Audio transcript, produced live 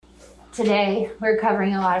Today, we're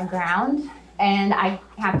covering a lot of ground, and I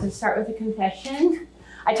have to start with a confession.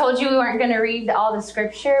 I told you we weren't going to read all the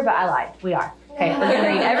scripture, but I lied. We are. Okay, we're going to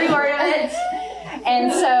read every word of it.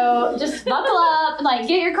 And so just buckle up,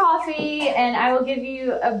 get your coffee, and I will give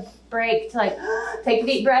you a break to take a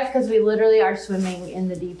deep breath, because we literally are swimming in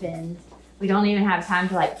the deep end. We don't even have time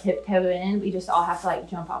to tiptoe in. We just all have to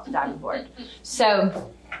jump off the diving board.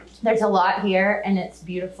 So there's a lot here, and it's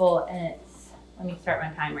beautiful, and let me start my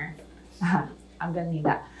timer. I'm going to need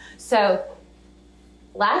that. So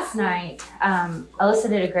last night, Alyssa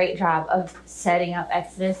did a great job of setting up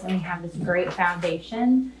Exodus, and we have this great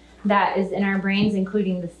foundation that is in our brains,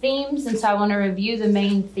 including the themes. And so I want to review the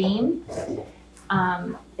main theme.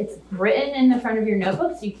 It's written in the front of your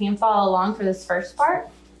notebook, so you can follow along for this first part.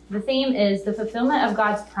 The theme is the fulfillment of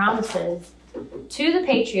God's promises to the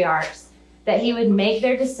patriarchs that he would make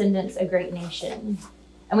their descendants a great nation.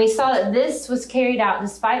 And we saw that this was carried out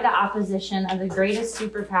despite the opposition of the greatest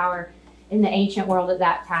superpower in the ancient world at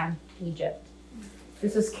that time, Egypt.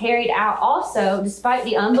 This was carried out also despite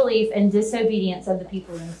the unbelief and disobedience of the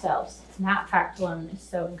people themselves. And that fact alone is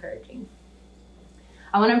so encouraging.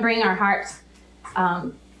 I want to bring our hearts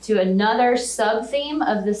to another sub-theme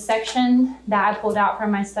of this section that I pulled out from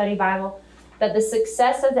my study Bible, that the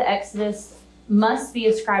success of the Exodus must be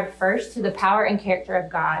ascribed first to the power and character of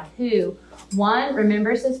God, who, 1,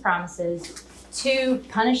 remembers his promises, 2,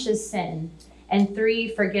 punishes sin, and 3,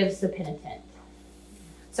 forgives the penitent.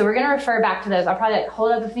 So we're going to refer back to those. I'll probably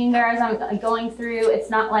hold up a finger as I'm going through. It's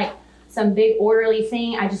not like some big orderly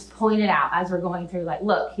thing. I just point it out as we're going through.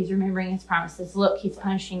 Look, he's remembering his promises. Look, he's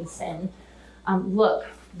punishing sin. Look,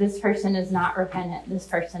 this person is not repentant. This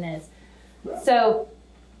person is. So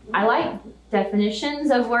I like definitions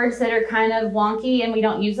of words that are kind of wonky and we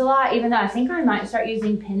don't use a lot, even though I think I might start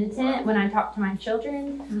using penitent when I talk to my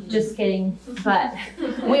children. Mm-hmm. Just kidding. But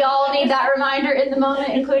we all need that reminder in the moment,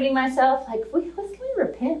 including myself. Can we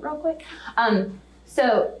repent real quick?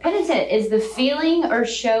 So penitent is the feeling or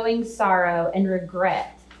showing sorrow and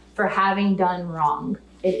regret for having done wrong.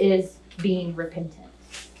 It is being repentant.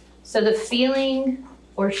 So the feeling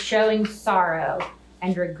or showing sorrow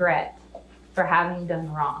and regret for having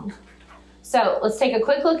done wrong. So let's take a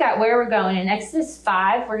quick look at where we're going. In Exodus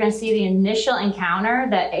 5, we're going to see the initial encounter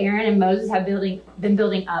that Aaron and Moses have been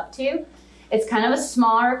building up to. It's kind of a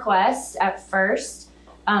small request at first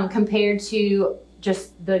compared to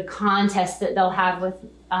just the contest that they'll have with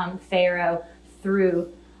Pharaoh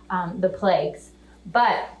through the plagues.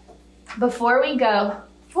 But before we go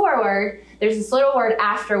forward, there's this little word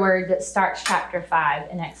afterward that starts chapter 5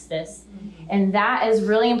 in Exodus. Mm-hmm. And that is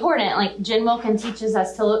really important. Jen Wilkin teaches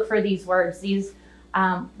us to look for these words, these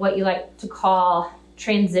what you like to call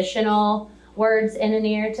transitional words in a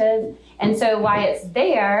narrative. And so why it's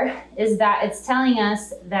there is that it's telling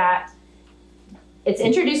us that it's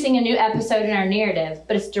introducing a new episode in our narrative,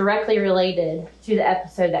 but it's directly related to the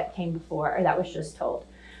episode that came before or that was just told.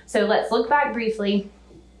 So let's look back briefly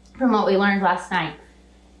from what we learned last night.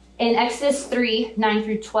 In Exodus 3, 9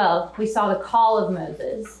 through 12, we saw the call of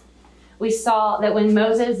Moses. We saw that when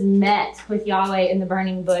Moses met with Yahweh in the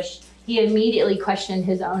burning bush, he immediately questioned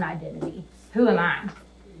his own identity. Who am I?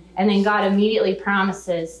 And then God immediately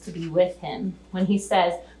promises to be with him when he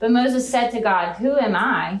says, but Moses said to God, who am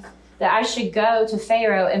I that I should go to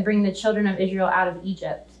Pharaoh and bring the children of Israel out of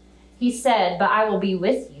Egypt? He said, but I will be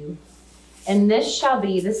with you, and this shall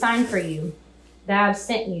be the sign for you that I have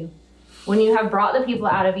sent you. When you have brought the people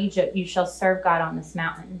out of Egypt, you shall serve God on this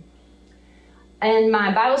mountain. And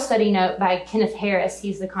my Bible study note by Kenneth Harris,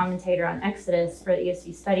 he's the commentator on Exodus for the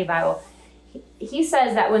ESV Study Bible, he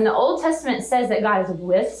says that when the Old Testament says that God is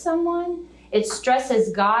with someone, it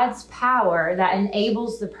stresses God's power that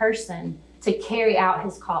enables the person to carry out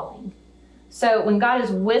his calling. So when God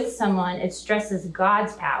is with someone, it stresses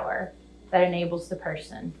God's power that enables the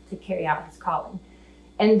person to carry out his calling.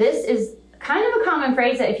 And this is kind of a common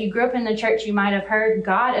phrase that if you grew up in the church, you might have heard.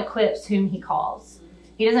 God equips whom he calls.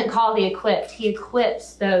 He doesn't call the equipped. He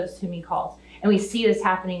equips those whom he calls. And we see this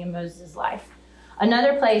happening in Moses' life.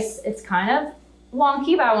 Another place, it's kind of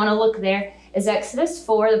wonky, but I want to look there, is Exodus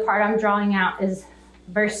 4. The part I'm drawing out is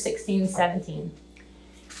verse 16 and 17.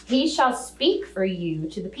 He shall speak for you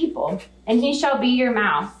to the people, and he shall be your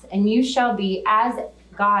mouth, and you shall be as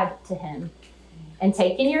God to him. And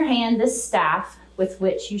take in your hand this staff with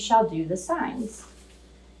which you shall do the signs.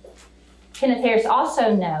 Kenneth Harris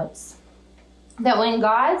also notes that when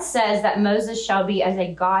God says that Moses shall be as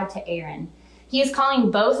a God to Aaron, he is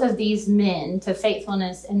calling both of these men to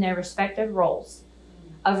faithfulness in their respective roles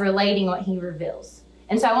of relating what he reveals.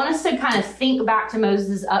 And so I want us to kind of think back to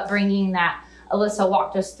Moses' upbringing, that Alyssa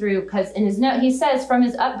walked us through, because in his note, he says from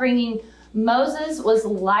his upbringing, Moses was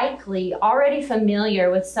likely already familiar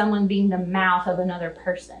with someone being the mouth of another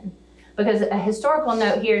person. Because a historical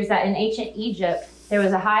note here is that in ancient Egypt, there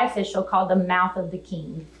was a high official called the mouth of the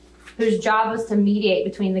king, whose job was to mediate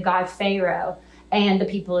between the god Pharaoh and the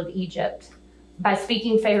people of Egypt by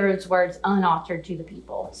speaking Pharaoh's words unaltered to the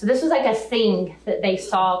people. So this was like a thing that they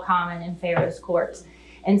saw common in Pharaoh's courts.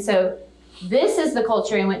 And so this is the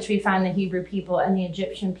culture in which we find the Hebrew people and the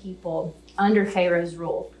Egyptian people under Pharaoh's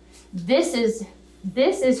rule. This is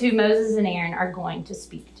who Moses and Aaron are going to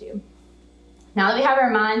speak to. Now that we have our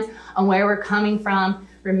minds on where we're coming from,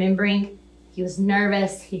 remembering he was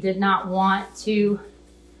nervous, he did not want to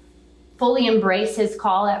fully embrace his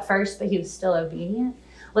call at first, but he was still obedient.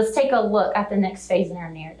 Let's take a look at the next phase in our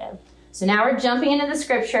narrative. So now we're jumping into the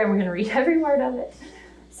scripture and we're going to read every word of it.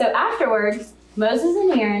 So afterwards, Moses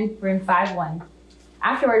and Aaron, we're in 5:1.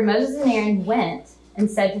 Afterward, Moses and Aaron went and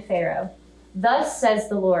said to Pharaoh, "Thus says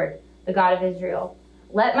the Lord, the God of Israel,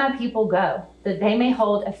 let my people go, that they may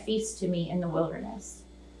hold a feast to me in the wilderness."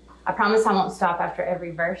 I promise I won't stop after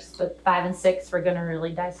every verse, but 5 and 6 we're going to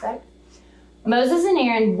really dissect. Moses and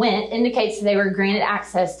Aaron went indicates they were granted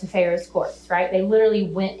access to Pharaoh's courts, right? They literally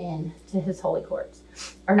went in to his holy courts.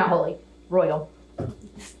 Or not holy, royal.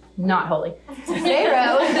 Not holy.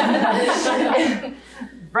 Pharaoh,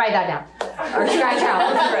 write that down. Or scratch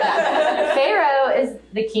out. Pharaoh is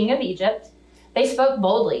the king of Egypt. They spoke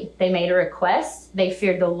boldly. They made a request. They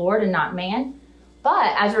feared the Lord and not man.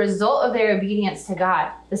 But as a result of their obedience to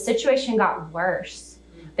God, the situation got worse.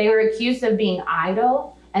 They were accused of being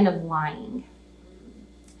idle and of lying.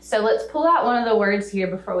 So let's pull out one of the words here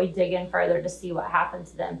before we dig in further to see what happened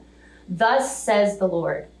to them. Thus says the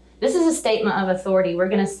Lord. This is a statement of authority. We're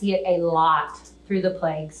going to see it a lot through the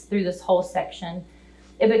plagues, through this whole section.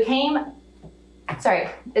 It's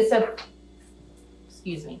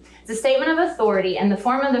a statement of authority, and the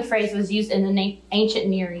form of the phrase was used in the ancient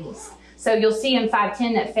Near East. So you'll see in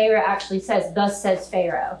 5:10 that Pharaoh actually says, "Thus says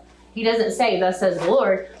Pharaoh." He doesn't say, "Thus says the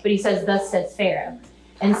Lord," but he says, "Thus says Pharaoh."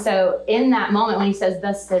 And so in that moment when he says,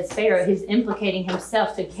 "Thus says Pharaoh," he's implicating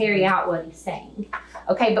himself to carry out what he's saying.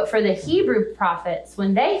 Okay, but for the Hebrew prophets,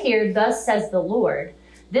 when they hear, "Thus says the Lord,"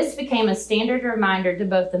 this became a standard reminder to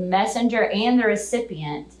both the messenger and the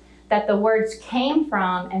recipient that the words came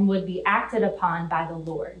from and would be acted upon by the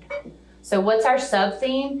Lord. So what's our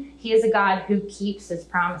sub-theme? He is a God who keeps his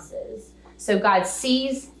promises. So God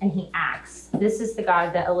sees and he acts. This is the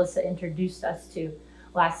God that Alyssa introduced us to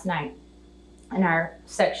last night in our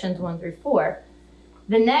sections 1-4.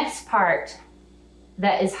 The next part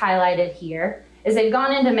that is highlighted here is they've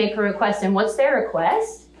gone in to make a request. And what's their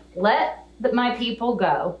request? Let my people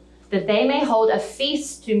go, that they may hold a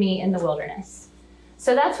feast to me in the wilderness.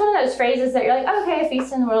 So that's one of those phrases that you're like, oh, okay, a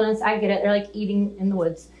feast in the wilderness, I get it. They're like eating in the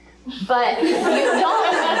woods. But you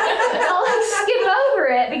don't like skip over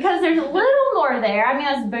it because there's a little more there. I mean,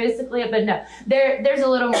 that's basically it, but no, there's a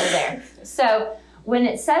little more there. So when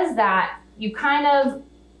it says that, you kind of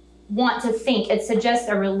want to think it suggests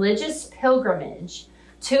a religious pilgrimage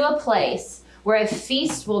to a place where a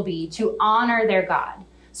feast will be to honor their God.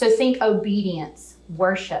 So think obedience,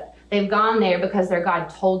 worship. They've gone there because their God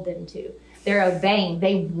told them to. They're obeying.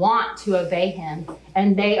 They want to obey him,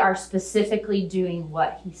 and they are specifically doing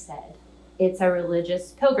what he said. It's a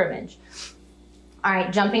religious pilgrimage. All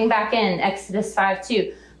right, jumping back in, Exodus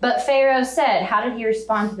 5:2. But Pharaoh said, how did he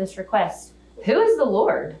respond to this request? Who is the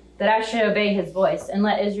Lord that I should obey his voice and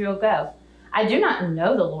let Israel go? I do not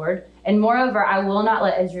know the Lord, and moreover, I will not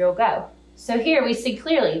let Israel go. So here we see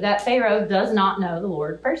clearly that Pharaoh does not know the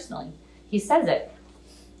Lord personally. He says it.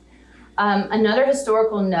 Another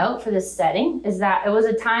historical note for this setting is that it was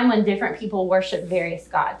a time when different people worshiped various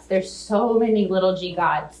gods. There's so many little g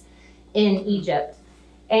gods in Egypt.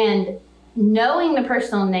 And knowing the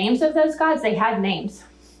personal names of those gods, they had names,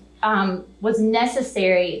 was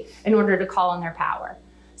necessary in order to call on their power.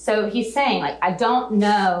 So he's saying, like, I don't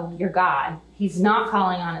know your God. He's not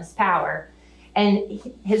calling on his power. And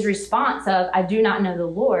his response of, I do not know the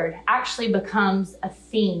Lord, actually becomes a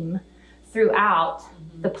theme throughout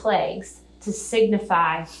the plagues to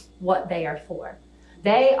signify what they are for.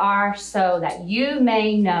 They are so that you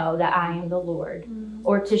may know that I am the Lord,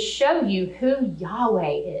 or to show you who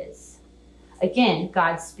Yahweh is. Again,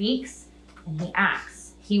 God speaks and he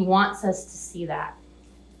acts. He wants us to see that.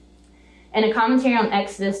 In a commentary on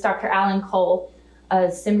Exodus, Dr. Alan Cole, a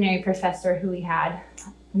seminary professor who we had,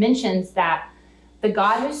 mentions that the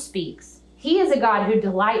God who speaks, he is a God who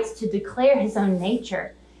delights to declare his own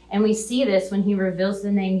nature. And we see this when he reveals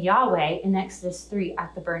the name Yahweh in Exodus 3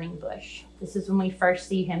 at the burning bush. This is when we first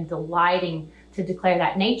see him delighting to declare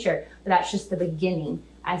that nature. But that's just the beginning,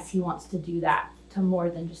 as he wants to do that to more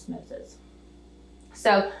than just Moses.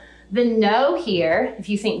 So the no here, if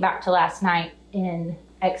you think back to last night in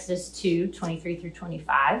Exodus 2:23 through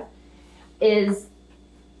 25, is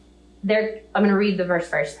I'm going to read the verse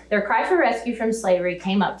first. Their cry for rescue from slavery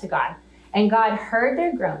came up to God, and God heard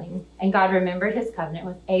their groaning, and God remembered his covenant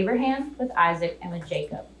with Abraham, with Isaac, and with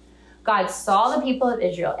Jacob. God saw the people of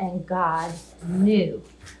Israel, and God knew.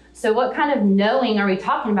 So what kind of knowing are we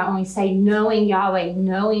talking about when we say knowing Yahweh,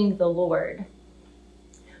 knowing the Lord?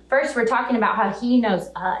 First, we're talking about how he knows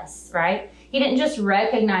us, right? He didn't just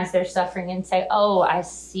recognize their suffering and say, oh, I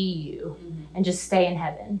see you, and just stay in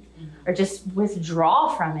heaven, or just withdraw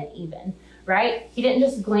from it even, right? He didn't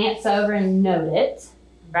just glance over and note it,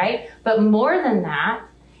 right? But more than that,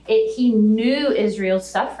 he knew Israel's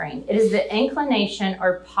suffering. It is the inclination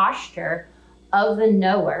or posture of the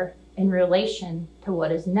knower in relation to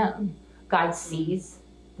what is known. God sees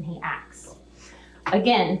and he acts.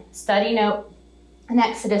 Again, study note in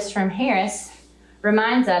Exodus from Harris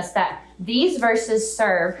reminds us that these verses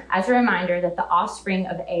serve as a reminder that the offspring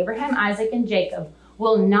of Abraham, Isaac, and Jacob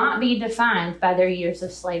will not be defined by their years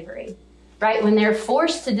of slavery, right? When they're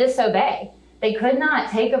forced to disobey, they could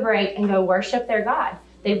not take a break and go worship their God.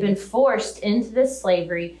 They've been forced into this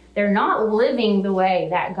slavery. They're not living the way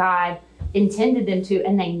that God intended them to,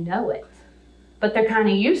 and they know it. But they're kind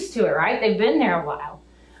of used to it, right? They've been there a while.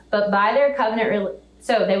 But by their covenant,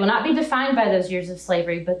 so they will not be defined by those years of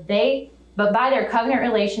slavery, but by their covenant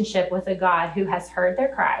relationship with a God who has heard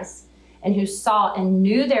their cries and who saw and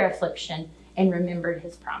knew their affliction and remembered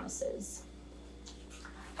his promises.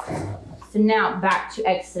 So now back to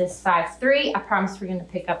Exodus 5:3. I promise we're going to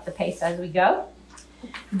pick up the pace as we go.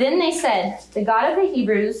 Then they said, the God of the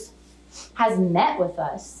Hebrews has met with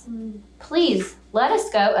us. Please let us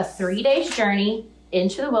go a 3 days journey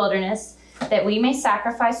into the wilderness that we may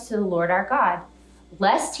sacrifice to the Lord our God,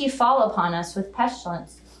 lest he fall upon us with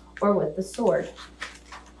pestilence or with the sword.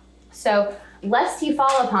 So, lest he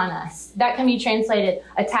fall upon us. That can be translated,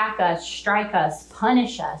 attack us, strike us,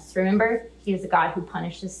 punish us. Remember, he is a God who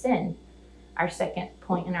punishes sin. Our second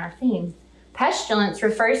point in our theme. Pestilence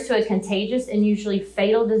refers to a contagious and usually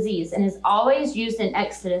fatal disease and is always used in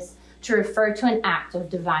Exodus to refer to an act of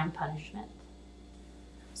divine punishment.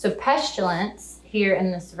 So pestilence, here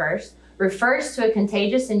in this verse, refers to a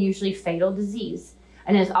contagious and usually fatal disease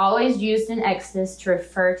and is always used in Exodus to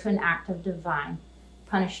refer to an act of divine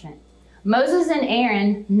punishment. Moses and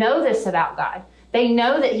Aaron know this about God. They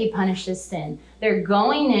know that he punishes sin. They're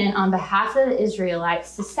going in on behalf of the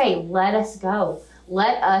Israelites to say, let us go.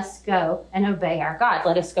 Let us go and obey our God.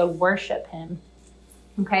 Let us go worship him.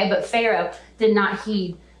 Okay, but Pharaoh did not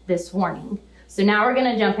heed this warning. So now we're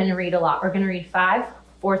going to jump in and read a lot. We're going to read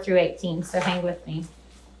 5:4 through 18, so hang with me.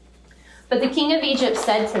 But the king of Egypt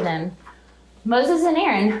said to them, Moses and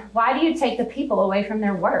Aaron, why do you take the people away from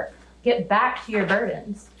their work? Get back to your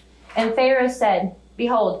burdens. And Pharaoh said,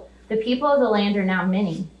 behold, the people of the land are now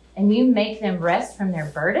many, and you make them rest from their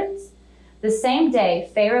burdens? The same day,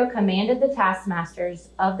 Pharaoh commanded the taskmasters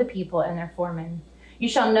of the people and their foremen, you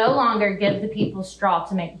shall no longer give the people straw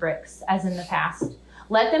to make bricks, as in the past.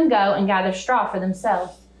 Let them go and gather straw for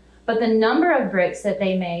themselves. But the number of bricks that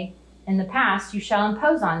they made in the past, you shall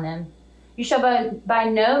impose on them. You shall by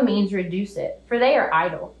no means reduce it, for they are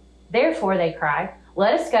idle. Therefore they cry,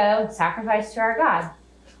 let us go and sacrifice to our God.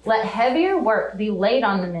 Let heavier work be laid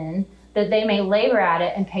on the men, that they may labor at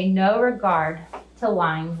it and pay no regard to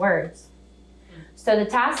lying words. So the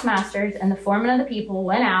taskmasters and the foremen of the people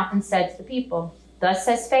went out and said to the people, thus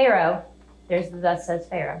says Pharaoh, there's the thus says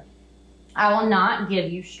Pharaoh, I will not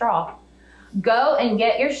give you straw. Go and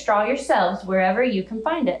get your straw yourselves wherever you can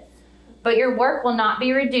find it. But your work will not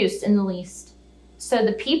be reduced in the least. So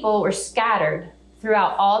the people were scattered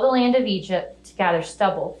throughout all the land of Egypt to gather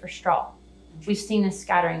stubble for straw. We've seen this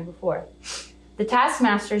scattering before. The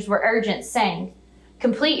taskmasters were urgent, saying,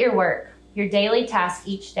 complete your work, your daily task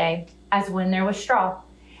each day, as when there was straw.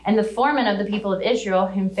 And the foremen of the people of Israel,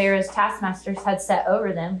 whom Pharaoh's taskmasters had set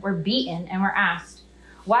over them, were beaten and were asked,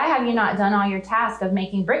 why have you not done all your task of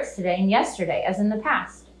making bricks today and yesterday, as in the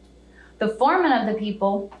past? The foreman of the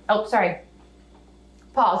people,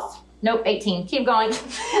 pause. Nope, 18, keep going.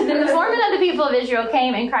 Then the foreman of the people of Israel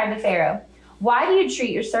came and cried to Pharaoh, why do you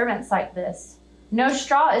treat your servants like this? No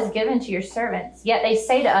straw is given to your servants, yet they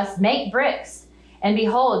say to us, make bricks. And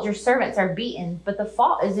behold, your servants are beaten, but the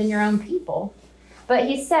fault is in your own people. But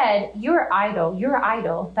he said, you are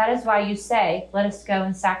idle. That is why you say, let us go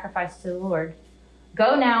and sacrifice to the Lord.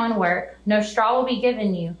 Go now and work. No straw will be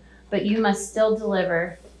given you, but you must still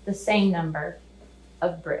deliver the same number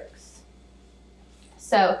of bricks.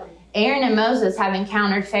 So Aaron and Moses have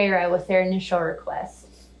encountered Pharaoh with their initial request.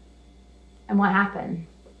 And what happened?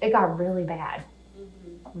 It got really bad.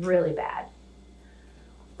 Really bad.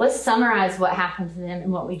 Let's summarize what happened to them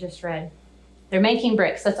in what we just read. They're making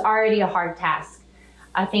bricks. That's already a hard task.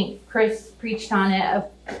 I think Chris preached on it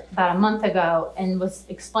about a month ago and was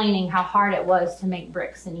explaining how hard it was to make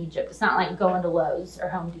bricks in Egypt. It's not like going to Lowe's or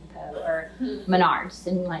Home Depot or Menards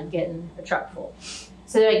and like getting a truck full.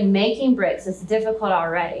 So they're like making bricks. It's difficult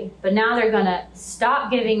already. But now they're going to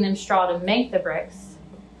stop giving them straw to make the bricks,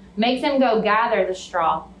 make them go gather the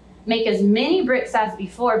straw, make as many bricks as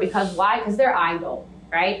before. Because why? Because they're idle,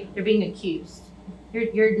 right? They're being accused.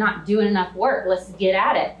 You're not doing enough work. Let's get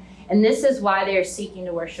at it. And this is why they are seeking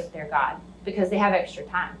to worship their God, because they have extra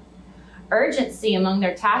time. Urgency among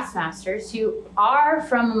their taskmasters, who are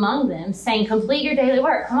from among them, saying, complete your daily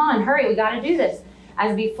work. Come on, hurry, we got to do this.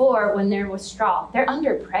 As before, when there was straw. They're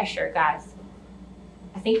under pressure, guys.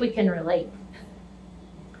 I think we can relate.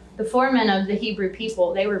 The foremen of the Hebrew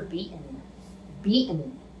people, they were beaten,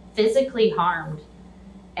 physically harmed,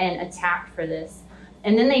 and attacked for this.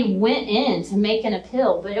 And then they went in to make an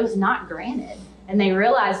appeal, but it was not granted. And they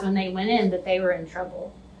realized when they went in that they were in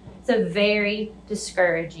trouble. It's a very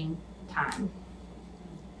discouraging time.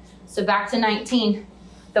 So back to 19.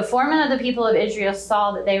 The foremen of the people of Israel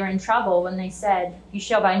saw that they were in trouble when they said, you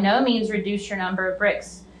shall by no means reduce your number of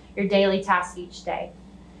bricks, your daily task each day.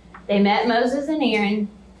 They met Moses and Aaron,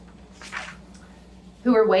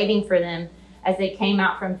 who were waiting for them as they came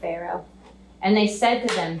out from Pharaoh. And they said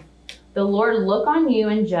to them, the Lord look on you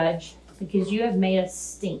and judge, because you have made us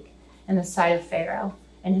stink in the sight of Pharaoh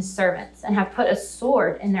and his servants, and have put a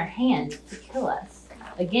sword in their hand to kill us.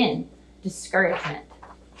 Again, discouragement.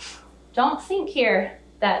 Don't think here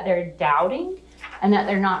that they're doubting and that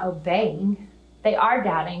they're not obeying. They are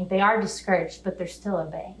doubting, they are discouraged, but they're still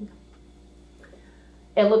obeying.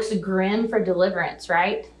 It looks grim for deliverance,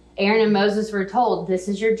 right? Aaron and Moses were told, this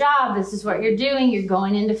is your job, this is what you're doing, you're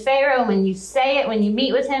going into Pharaoh. When you say it, when you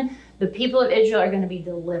meet with him, the people of Israel are going to be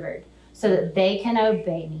delivered so that they can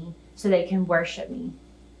obey me, so they can worship me.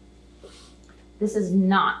 This is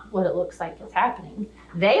not what it looks like is happening.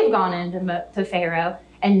 They've gone into Pharaoh,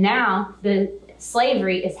 and now the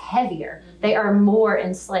slavery is heavier. They are more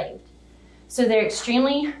enslaved. So they're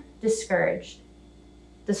extremely discouraged.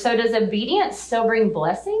 So does obedience still bring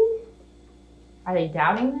blessing? Are they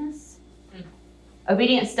doubting this?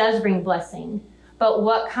 Obedience does bring blessing, but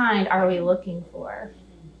what kind are we looking for?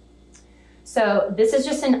 So this is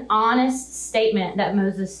just an honest statement that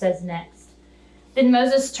Moses says next. Then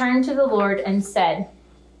Moses turned to the Lord and said,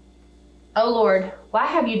 O Lord, why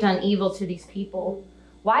have you done evil to these people?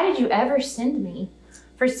 Why did you ever send me?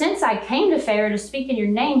 For since I came to Pharaoh to speak in your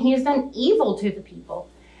name, he has done evil to the people,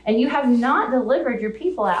 and you have not delivered your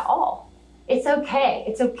people at all. It's okay.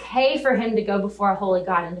 It's okay for him to go before a holy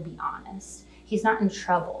God and to be honest. He's not in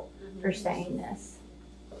trouble for saying this.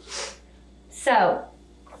 So,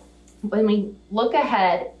 when we look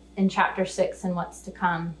ahead in chapter 6 and what's to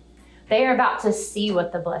come, they are about to see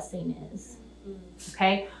what the blessing is.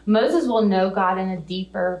 Okay? Moses will know God in a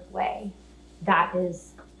deeper way. That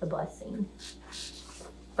is the blessing.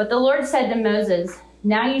 But the Lord said to Moses,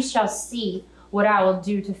 now you shall see what I will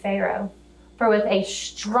do to Pharaoh. For with a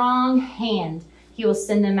strong hand he will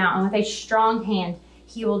send them out, and with a strong hand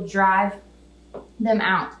he will drive them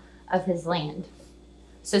out of his land.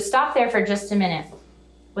 So stop there for just a minute.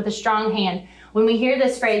 With a strong hand. When we hear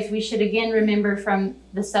this phrase, we should again remember from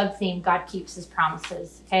the sub-theme, God keeps his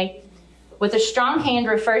promises, okay? With a strong hand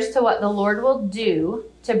refers to what the Lord will do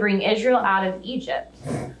to bring Israel out of Egypt,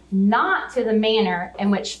 not to the manner in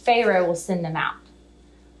which Pharaoh will send them out.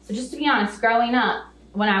 So just to be honest, growing up,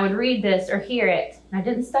 when I would read this or hear it, and I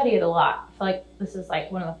didn't study it a lot, I feel like this is like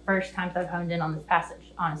one of the first times I've honed in on this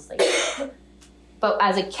passage, honestly. But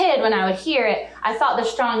as a kid, when I would hear it, I thought the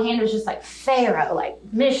strong hand was just like Pharaoh, like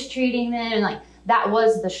mistreating them, and like that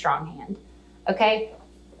was the strong hand, okay?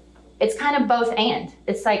 It's kind of both and.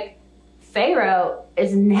 It's like Pharaoh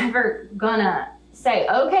is never gonna say,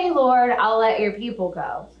 okay, Lord, I'll let your people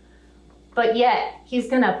go. But yet, he's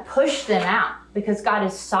gonna push them out because God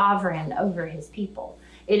is sovereign over his people.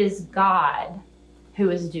 It is God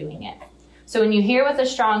who is doing it. So when you hear with a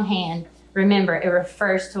strong hand, remember, it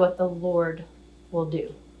refers to what the Lord will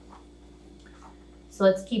do. So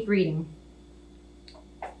let's keep reading.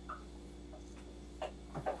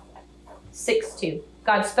 6:2.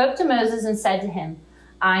 God spoke to Moses and said to him,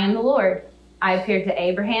 I am the Lord. I appeared to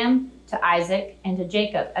Abraham, to Isaac, and to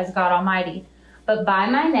Jacob as God Almighty. But by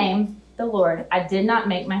my name, the Lord, I did not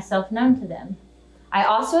make myself known to them. I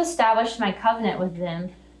also established my covenant with them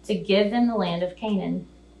to give them the land of Canaan.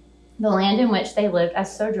 the land in which they lived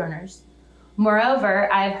as sojourners.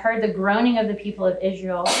 Moreover, I have heard the groaning of the people of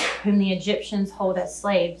Israel, whom the Egyptians hold as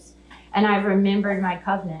slaves, and I have remembered my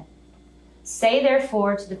covenant. Say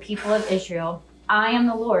therefore to the people of Israel, I am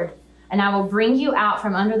the Lord, and I will bring you out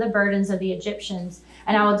from under the burdens of the Egyptians,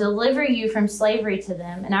 and I will deliver you from slavery to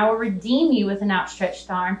them, and I will redeem you with an outstretched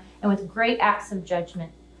arm and with great acts of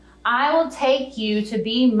judgment. I will take you to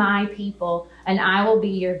be my people, and I will be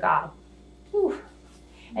your God. Whew.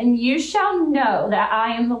 And you shall know that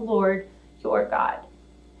I am the Lord your God,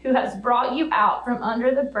 who has brought you out from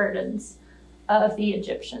under the burdens of the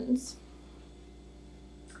Egyptians.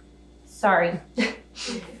 Sorry.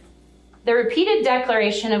 The repeated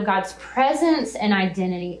declaration of God's presence and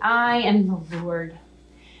identity. I am the Lord.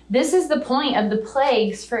 This is the point of the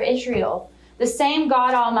plagues for Israel. The same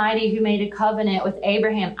God Almighty who made a covenant with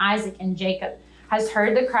Abraham, Isaac, and Jacob has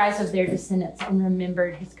heard the cries of their descendants and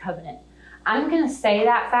remembered his covenant. I'm going to say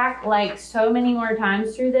that fact like so many more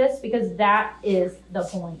times through this because that is the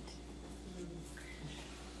point.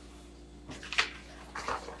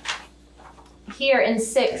 Here in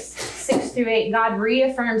 6 through 8, God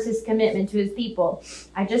reaffirms his commitment to his people.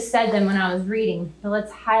 I just said them when I was reading, but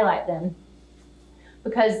let's highlight them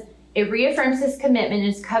because it reaffirms his commitment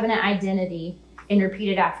and his covenant identity in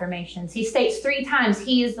repeated affirmations. He states 3 times,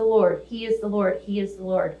 he is the Lord, he is the Lord, he is the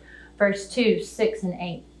Lord. Verse 2, 6, and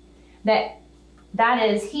 8. That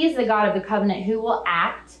is, he is the God of the covenant who will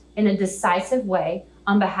act in a decisive way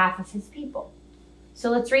on behalf of his people. So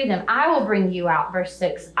let's read them. I will bring you out, verse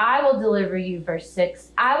 6. I will deliver you, verse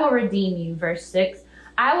 6. I will redeem you, verse 6.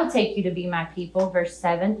 I will take you to be my people, verse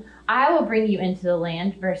 7. I will bring you into the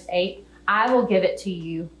land, verse 8. I will give it to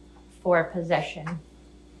you for possession.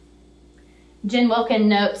 Jen Wilkin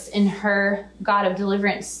notes in her God of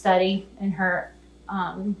Deliverance study, in her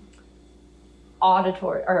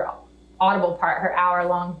audible part, her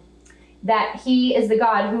hour-long, that he is the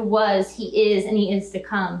God who was, he is, and he is to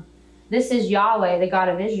come. This is Yahweh, the God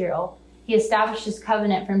of Israel. He established his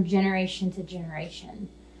covenant from generation to generation.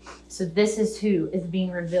 So this is who is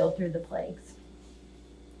being revealed through the plagues.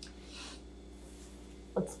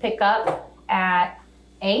 Let's pick up at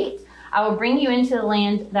 8. I will bring you into the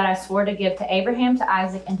land that I swore to give to Abraham, to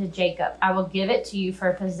Isaac, and to Jacob. I will give it to you for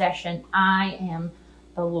a possession. I am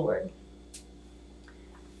the Lord.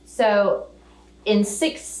 So in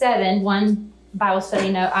 6:7, one Bible study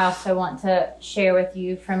note I also want to share with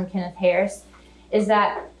you from Kenneth Harris is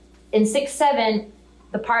that in 6:7,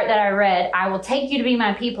 the part that I read, I will take you to be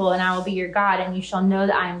my people and I will be your God, and you shall know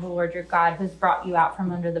that I am the Lord your God who has brought you out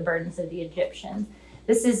from under the burdens of the Egyptians.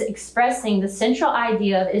 This is expressing the central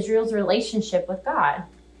idea of Israel's relationship with God.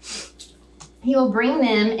 He will bring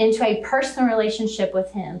them into a personal relationship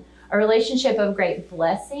with him, a relationship of great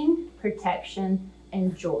blessing, protection,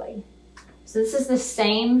 and joy. So this is the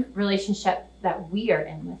same relationship that we are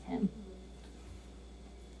in with him.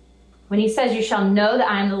 When he says, you shall know that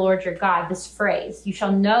I am the Lord your God, this phrase, you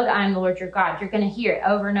shall know that I am the Lord your God, you're going to hear it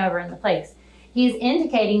over and over in the plagues. He is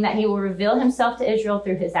indicating that he will reveal himself to Israel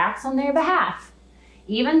through his acts on their behalf.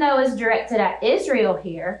 Even though it's directed at Israel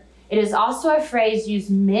here, it is also a phrase used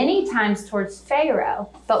many times towards Pharaoh,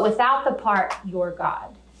 but without the part, your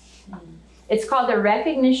God. It's called the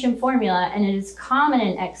recognition formula, and it is common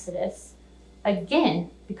in Exodus, again,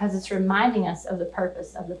 because it's reminding us of the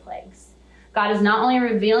purpose of the plagues. God is not only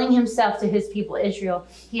revealing himself to his people Israel,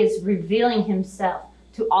 he is revealing himself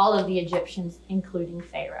to all of the Egyptians, including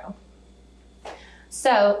Pharaoh.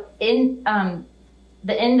 So in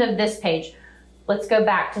the end of this page, let's go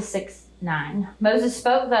back to 6:9. Moses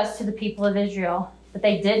spoke thus to the people of Israel, but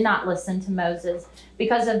they did not listen to Moses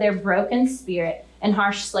because of their broken spirit and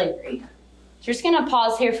harsh slavery. So we're just going to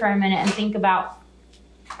pause here for a minute and think about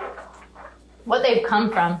what they've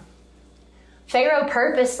come from. Pharaoh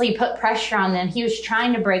purposely put pressure on them. He was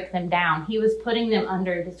trying to break them down. He was putting them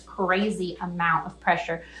under this crazy amount of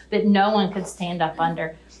pressure that no one could stand up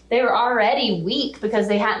under. They were already weak because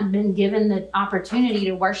they hadn't been given the opportunity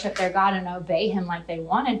to worship their God and obey him like they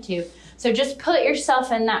wanted to. So just put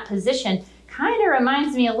yourself in that position. Kind of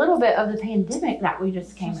reminds me a little bit of the pandemic that we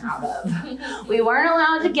just came out of. We weren't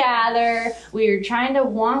allowed to gather. We were trying to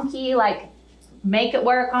make it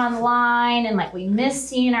work online, and we missed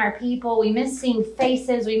seeing our people, we missed seeing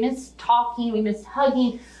faces, we missed talking, we missed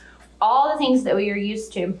hugging, all the things that we were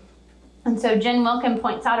used to. And so Jen Wilkin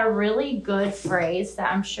points out a really good phrase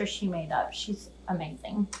that I'm sure she made up. She's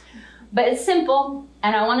amazing. But it's simple,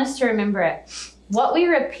 and I want us to remember it. What we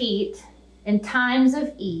repeat in times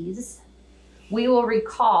of ease, we will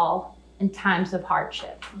recall in times of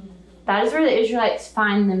hardship. That is where the Israelites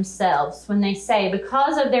find themselves when they say,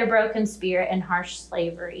 because of their broken spirit and harsh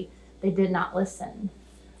slavery, they did not listen.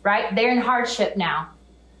 right? They're in hardship now.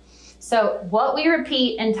 So what we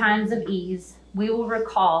repeat in times of ease, we will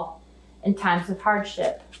recall in times of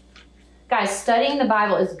hardship. Guys, studying the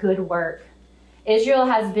Bible is good work. Israel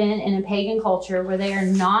has been in a pagan culture where they are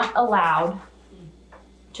not allowed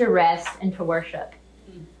to rest and to worship.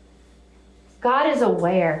 God is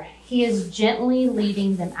aware. He is gently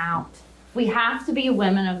leading them out. We have to be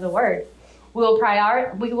women of the word. We will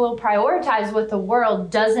prioritize what the world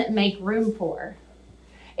doesn't make room for.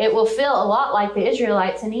 It will feel a lot like the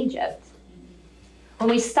Israelites in Egypt. When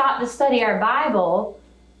we stop to study our Bible,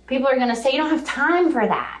 people are going to say, you don't have time for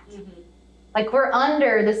that. Like we're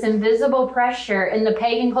under this invisible pressure in the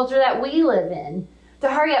pagan culture that we live in to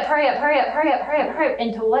hurry up, hurry up, hurry up, hurry up, hurry up, hurry up.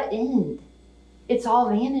 And to what end? It's all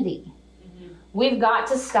vanity. We've got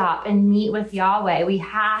to stop and meet with Yahweh. We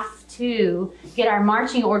have to get our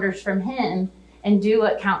marching orders from him and do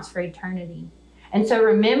what counts for eternity. And so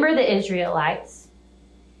remember the Israelites.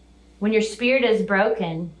 When your spirit is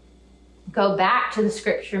broken, go back to the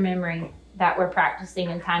scripture memory that we're practicing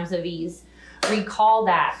in times of ease. Recall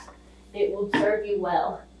that. It will serve you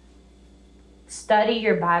well. Study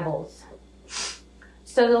your Bibles.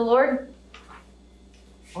 So the Lord,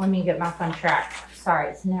 let me get my fun track. Sorry,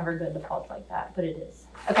 it's never good to pause like that, but it is.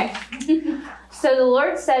 Okay. So the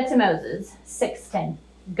Lord said to Moses, 6:10,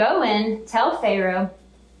 go in, tell Pharaoh,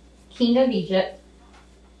 king of Egypt.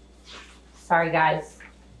 Sorry, guys.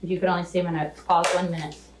 If you could only see my notes. Pause 1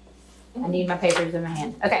 minute. I need my papers in my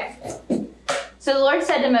hand. Okay. So the Lord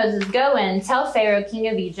said to Moses, go in, tell Pharaoh, king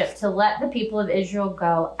of Egypt, to let the people of Israel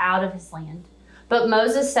go out of his land. But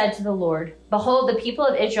Moses said to the Lord, behold, the people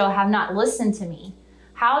of Israel have not listened to me.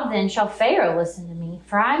 How then shall Pharaoh listen to me?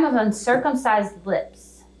 For I am of uncircumcised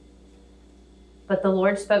lips. But the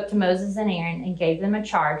Lord spoke to Moses and Aaron and gave them a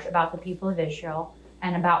charge about the people of Israel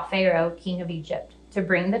and about Pharaoh, king of Egypt, to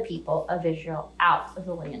bring the people of Israel out of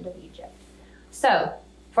the land of Egypt. So,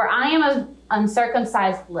 for I am of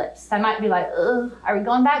uncircumcised lips. I might be like, ugh, are we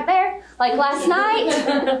going back there? Like last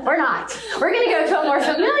night? We're not. We're going to go to a more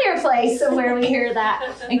familiar place of where we hear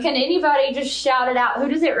that. And can anybody just shout it out? Who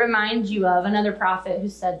does it remind you of? Another prophet who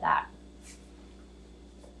said that?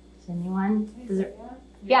 Is anyone?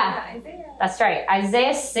 Yeah, Isaiah. That's right.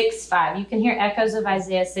 Isaiah 6:5. You can hear echoes of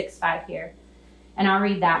Isaiah 6:5 here. And I'll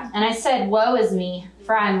read that. And I said, woe is me,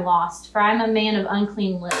 for I am lost, for I am a man of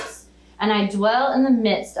unclean lips. And I dwell in the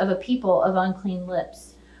midst of a people of unclean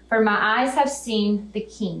lips. For my eyes have seen the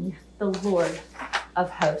King, the Lord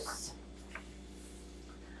of hosts.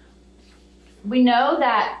 We know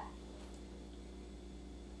that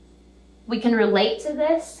we can relate to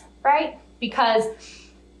this, right? Because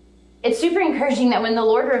it's super encouraging that when the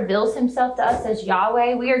Lord reveals himself to us as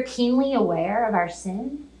Yahweh, we are keenly aware of our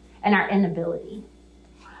sin and our inability.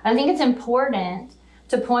 I think it's important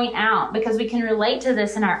to point out because we can relate to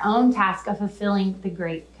this in our own task of fulfilling the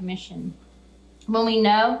Great Commission. When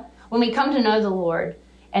we come to know the Lord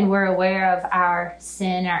and we're aware of our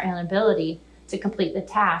sin, our inability to complete the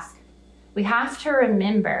task, we have to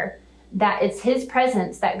remember that it's his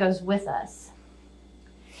presence that goes with us.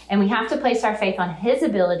 And we have to place our faith on his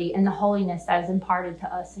ability and the holiness that is imparted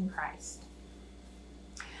to us in Christ.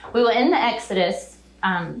 We will end the Exodus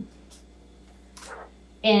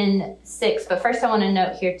in 6, but first I want to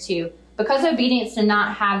note here too, because obedience did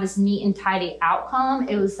not have this neat and tidy outcome,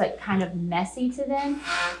 it was like kind of messy to them.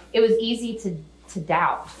 It was easy to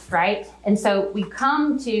doubt, right? And so we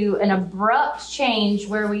come to an abrupt change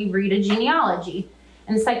where we read a genealogy.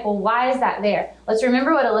 And it's like, well, why is that there? Let's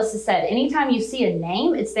remember what Alyssa said. Anytime you see a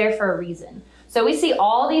name, it's there for a reason. So we see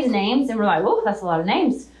all these names and we're like, whoa, that's a lot of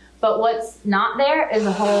names. But what's not there is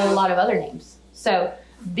a whole lot of other names. So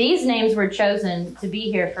these names were chosen to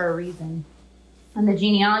be here for a reason. And the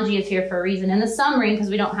genealogy is here for a reason. And the summary, because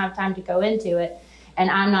we don't have time to go into it, and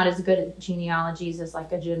I'm not as good at genealogies as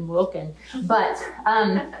like a Jen Wilkin. But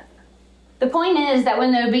the point is that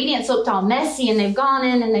when the obedience looked all messy and they've gone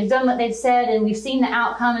in and they've done what they've said and we've seen the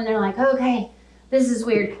outcome and they're like, okay, this is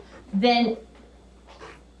weird, then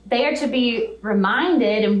they are to be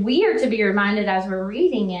reminded, and we are to be reminded as we're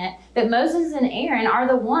reading it, that Moses and Aaron are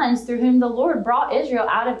the ones through whom the Lord brought Israel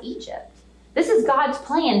out of Egypt. This is God's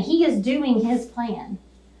plan. He is doing his plan.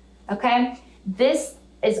 Okay? This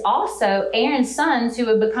is also Aaron's sons who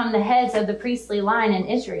would become the heads of the priestly line in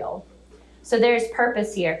Israel. So there's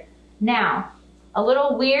purpose here. Now, a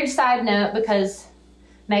little weird side note, because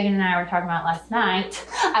Megan and I were talking about it last night.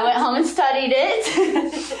 I went home and studied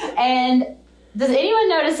it. And does anyone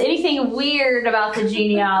notice anything weird about the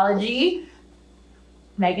genealogy?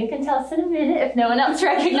 Megan can tell us in a minute if no one else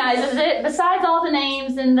recognizes it. Besides all the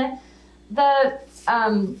names and the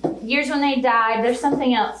years when they died, there's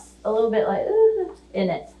something else a little bit like, in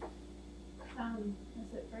it?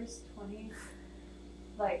 Is it verse 20?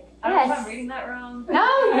 Like, I don't know if I'm reading that wrong. No.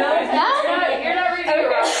 You're not reading it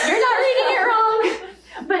wrong. You're not reading it wrong.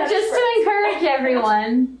 But just to encourage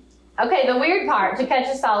everyone, okay, the weird part to catch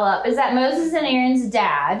us all up is that Moses and Aaron's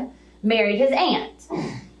dad married his aunt.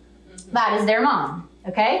 That is their mom,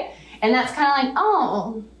 okay? And that's kind of like,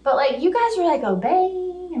 oh, but like you guys were like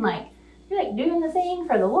obeying and like you're like doing the thing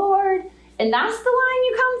for the Lord. And that's the line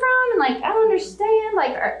you come from? And like, I don't understand.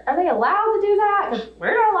 Like, are they allowed to do that? Because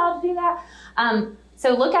we're not allowed to do that.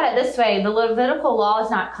 So look at it this way. The Levitical law has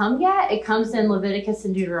not come yet. It comes in Leviticus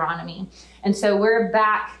and Deuteronomy. And so we're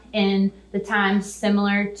back in the time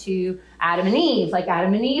similar to Adam and Eve. Like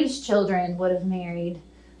Adam and Eve's children would have married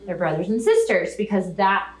their brothers and sisters because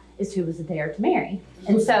that is who was there to marry.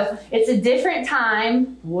 And so it's a different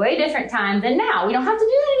time, way different time than now. We don't have to do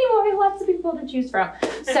that anymore. We have lots of people to choose from.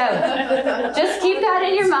 So just keep that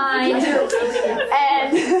in your mind.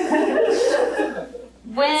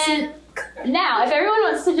 And now, if everyone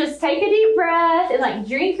wants to just take a deep breath and like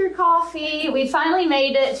drink your coffee, we finally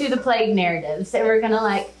made it to the plague narratives. And we're going to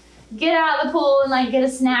like get out of the pool and like get a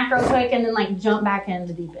snack real quick and then like jump back in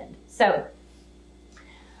the deep end. So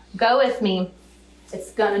go with me.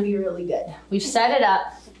 It's going to be really good. We've set it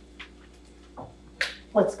up.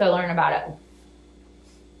 Let's go learn about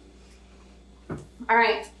it. All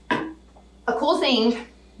right. A cool thing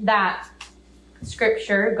that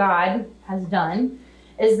Scripture, God, has done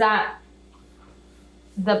is that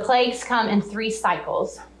the plagues come in 3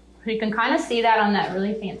 cycles. You can kind of see that on that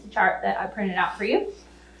really fancy chart that I printed out for you.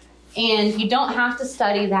 And you don't have to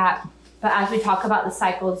study that, but as we talk about the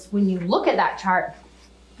cycles, when you look at that chart,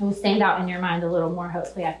 it will stand out in your mind a little more,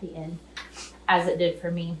 hopefully, at the end, as it did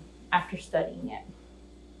for me after studying it.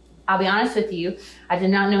 I'll be honest with you, I did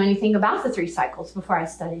not know anything about the 3 cycles before I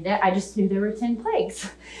studied it. I just knew there were 10 plagues.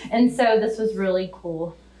 And so this was really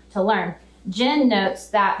cool to learn. Jen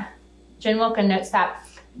Wilkin notes that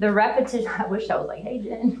the repetition, I wish I was like, hey,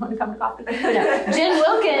 Jen, you want to come to coffee? No. Jen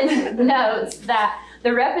Wilkin notes that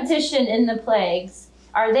the repetition in the plagues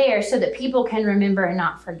are there so that people can remember and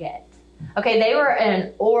not forget. Okay, they were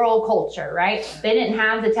an oral culture, right? They didn't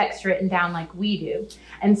have the text written down like we do.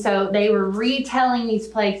 And so they were retelling these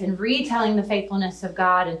plagues and retelling the faithfulness of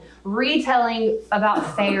God and retelling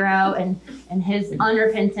about Pharaoh and his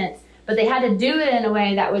unrepentance. But they had to do it in a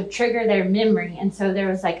way that would trigger their memory. And so there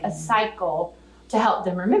was like a cycle to help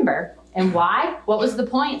them remember. And why? What was the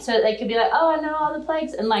point? So that they could be like, oh, I know all the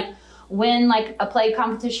plagues. And like win like a plague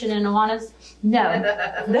competition in Awanas? No.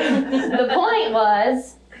 The point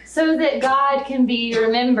was so that God can be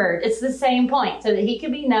remembered. It's the same point, so that he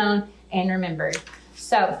can be known and remembered.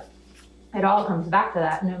 So it all comes back to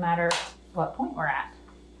that no matter what point we're at.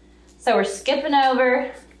 So we're skipping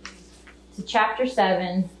over to chapter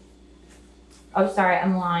 7. Oh, sorry,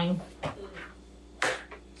 I'm lying.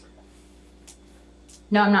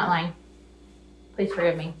 No, I'm not lying. Please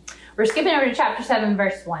forgive me. We're skipping over to chapter 7,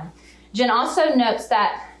 verse 1. Jen also notes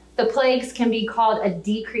that the plagues can be called a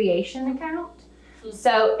decreation account.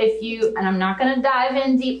 So if you, and I'm not going to dive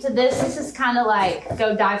in deep to this. This is kind of like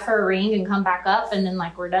go dive for a ring and come back up and then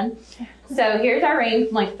like we're done. So here's our ring,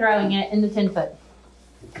 I'm like throwing it in the 10 foot.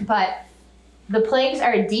 But the plagues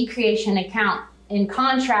are a decreation account in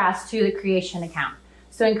contrast to the creation account.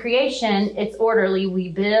 So in creation, it's orderly. We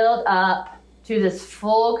build up to this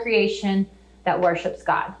full creation that worships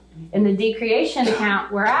God. In the decreation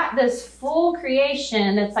account, we're at this full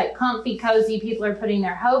creation that's like comfy, cozy. People are putting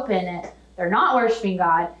their hope in it. They're not worshiping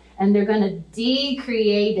God, and they're going to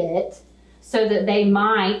decreate it so that they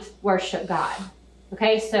might worship God.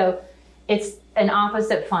 Okay, so it's an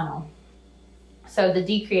opposite funnel. So the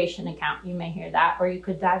decreation account, you may hear that, or you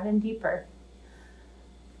could dive in deeper.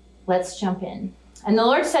 Let's jump in. And the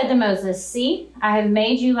Lord said to Moses, see, I have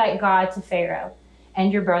made you like God to Pharaoh,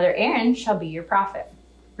 and your brother Aaron shall be your prophet.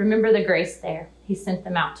 Remember the grace there. He sent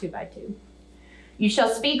them out 2 by 2. You shall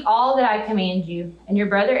speak all that I command you, and your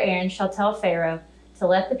brother Aaron shall tell Pharaoh to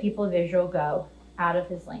let the people of Israel go out of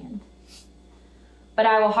his land. But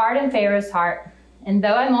I will harden Pharaoh's heart, and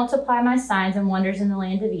though I multiply my signs and wonders in the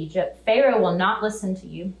land of Egypt, Pharaoh will not listen to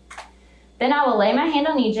you. Then I will lay my hand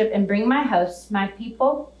on Egypt and bring my hosts, my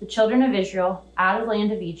people, the children of Israel, out of the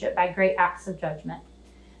land of Egypt by great acts of judgment.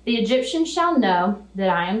 The Egyptians shall know that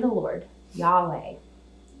I am the Lord, Yahweh,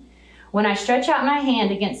 when I stretch out my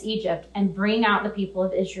hand against Egypt and bring out the people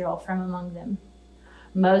of Israel from among them.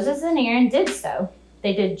 Moses and Aaron did so.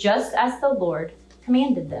 They did just as the Lord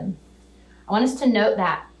commanded them. I want us to note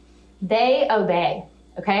that they obey,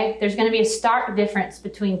 okay? There's going to be a stark difference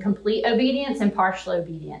between complete obedience and partial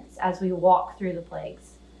obedience as we walk through the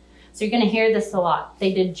plagues. So you're going to hear this a lot.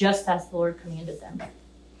 They did just as the Lord commanded them.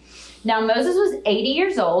 Now Moses was 80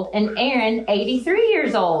 years old and Aaron 83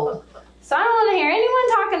 years old. So I don't want to hear anyone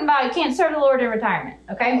talking about you can't serve the Lord in retirement.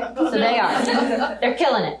 Okay? So they are. They're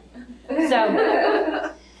killing it.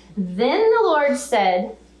 So then the Lord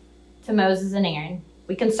said to Moses and Aaron,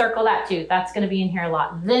 we can circle that too. That's going to be in here a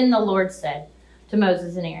lot. Then the Lord said to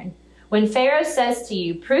Moses and Aaron, when Pharaoh says to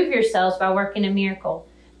you, prove yourselves by working a miracle,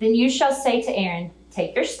 then you shall say to Aaron,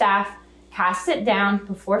 take your staff, cast it down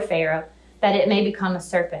before Pharaoh, that it may become a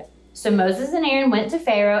serpent. So Moses and Aaron went to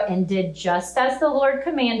Pharaoh and did just as the Lord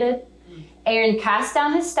commanded. Aaron cast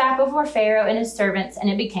down his staff before Pharaoh and his servants, and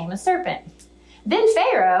it became a serpent. Then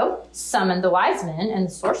Pharaoh summoned the wise men and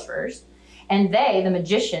the sorcerers, and they, the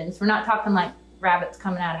magicians, we're not talking like rabbits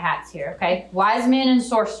coming out of hats here, okay? Wise men and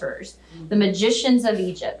sorcerers, the magicians of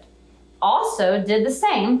Egypt, also did the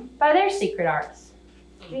same by their secret arts.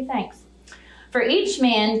 Gee, thanks. For each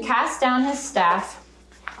man cast down his staff,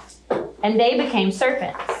 and they became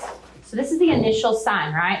serpents. So this is the initial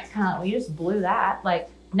sign, right? It's kind of like, we just blew that. Like,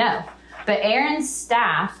 no. But Aaron's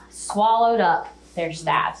staff swallowed up their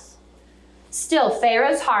staffs. Still,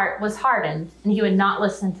 Pharaoh's heart was hardened, and he would not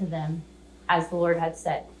listen to them, as the Lord had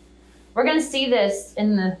said. We're going to see this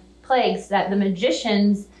in the plagues, that the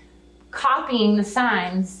magicians copying the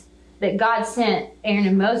signs that God sent Aaron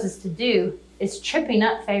and Moses to do is tripping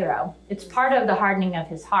up Pharaoh. It's part of the hardening of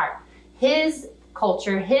his heart. His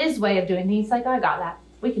culture, his way of doing things, like, oh, I got that.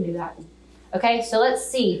 We can do that. Okay, so let's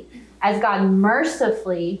see, as God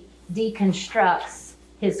mercifully deconstructs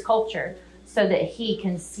his culture so that he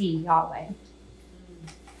can see Yahweh.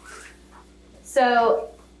 So,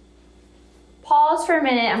 pause for a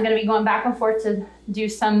minute. I'm going to be going back and forth to do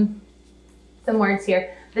some words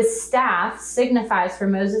here. The staff signifies for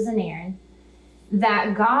Moses and Aaron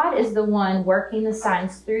that God is the one working the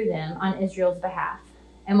signs through them on Israel's behalf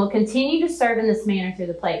and will continue to serve in this manner through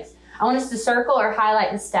the plagues. I want us to circle or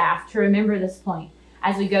highlight the staff to remember this point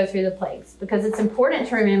as we go through the plagues, because it's important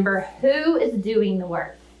to remember who is doing the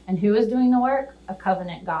work. And who is doing the work? A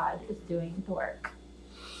covenant God is doing the work.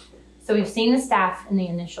 So we've seen the staff in the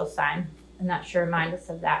initial sign, and that should remind us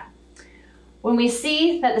of that. When we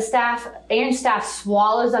see that the staff, Aaron's staff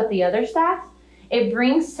swallows up the other staff, it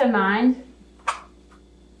brings to mind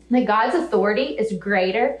that God's authority is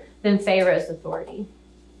greater than Pharaoh's authority.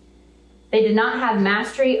 They did not have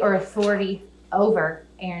mastery or authority over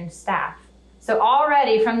Aaron's staff. So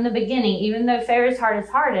already from the beginning, even though Pharaoh's heart is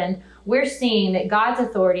hardened, we're seeing that God's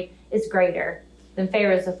authority is greater than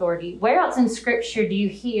Pharaoh's authority. Where else in Scripture do you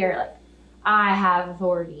hear, like, I have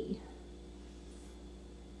authority?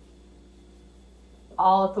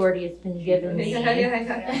 All authority has been given me.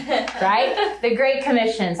 Right? The Great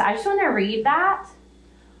Commissions. I just want to read that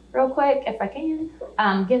real quick, if I can.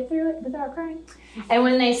 Get through it without crying. And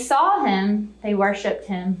when they saw him, they worshipped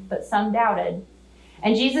him, but some doubted.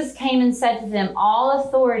 And Jesus came and said to them, all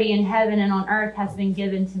authority in heaven and on earth has been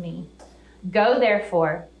given to me. Go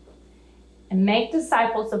therefore and make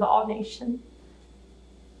disciples of all nations,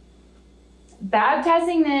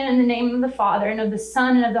 baptizing them in the name of the Father and of the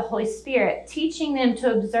Son and of the Holy Spirit, teaching them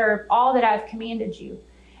to observe all that I have commanded you.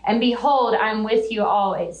 And behold, I am with you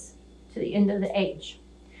always to the end of the age.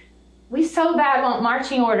 We so bad want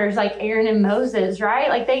marching orders like Aaron and Moses, right?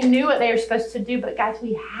 Like they knew what they were supposed to do, but guys,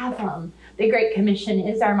 we have them. The Great Commission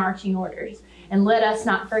is our marching orders. And let us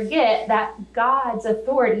not forget that God's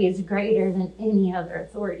authority is greater than any other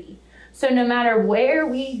authority. So no matter where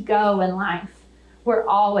we go in life, we're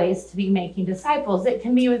always to be making disciples. It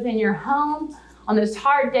can be within your home, on those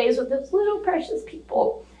hard days with those little precious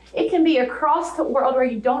people. It can be across the world where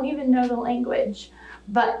you don't even know the language.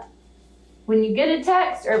 But when you get a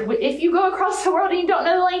text, or if you go across the world and you don't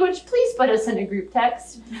know the language, please put us in a group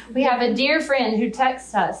text. We have a dear friend who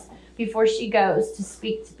texts us before she goes to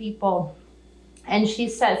speak to people. And she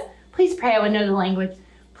says, please pray I would know the language.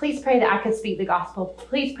 Please pray that I could speak the gospel.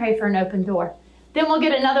 Please pray for an open door. Then we'll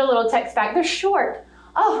get another little text back. They're short.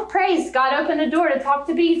 Oh, praise God opened a door to talk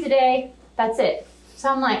to B today. That's it. So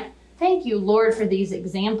I'm like, thank you, Lord, for these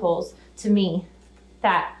examples to me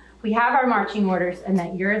that we have our marching orders and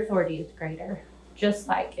that your authority is greater, just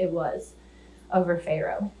like it was over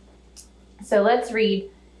Pharaoh. So let's read,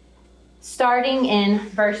 starting in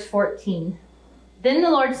verse 14. Then the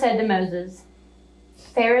Lord said to Moses,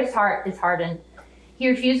 Pharaoh's heart is hardened. He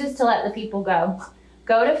refuses to let the people go.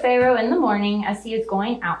 Go to Pharaoh in the morning as he is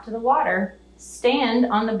going out to the water. Stand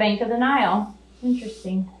on the bank of the Nile.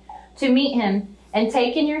 Interesting. To meet him, and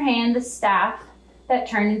take in your hand the staff that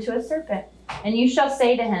turned into a serpent. And you shall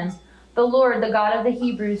say to him, the Lord, the God of the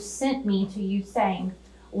Hebrews, sent me to you, saying,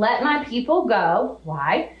 Let my people go.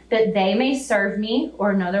 Why? That they may serve me,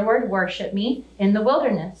 or in other words, worship me in the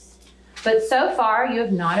wilderness. But so far you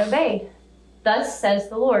have not obeyed. Thus says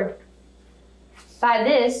the Lord. By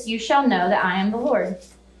this you shall know that I am the Lord.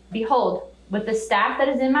 Behold, with the staff that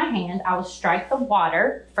is in my hand, I will strike the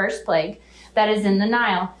water, first plague, that is in the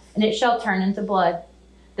Nile, and it shall turn into blood.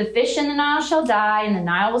 The fish in the Nile shall die, and the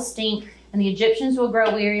Nile will stink, and the Egyptians will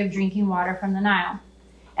grow weary of drinking water from the Nile.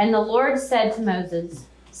 And the Lord said to Moses,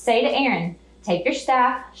 say to Aaron, take your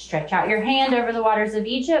staff, stretch out your hand over the waters of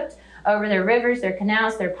Egypt, over their rivers, their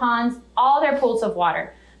canals, their ponds, all their pools of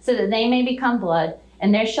water, so that they may become blood,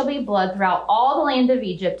 and there shall be blood throughout all the land of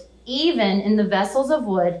Egypt, even in the vessels of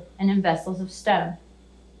wood and in vessels of stone.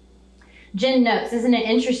 Jen notes, isn't it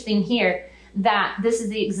interesting here, that this is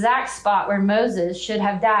the exact spot where Moses should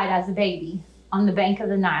have died as a baby, on the bank of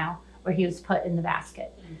the Nile, where he was put in the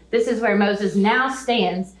basket. This is where Moses now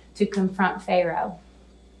stands to confront Pharaoh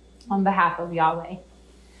on behalf of Yahweh.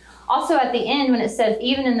 Also at the end, when it says,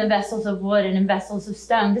 even in the vessels of wood and in vessels of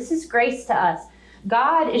stone, this is grace to us.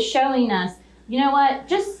 God is showing us, you know what,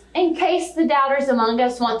 just in case the doubters among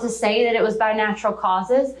us want to say that it was by natural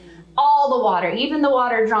causes, all the water, even the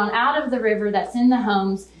water drawn out of the river that's in the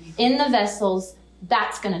homes, in the vessels,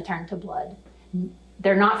 that's going to turn to blood.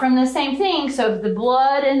 They're not from the same thing, so if the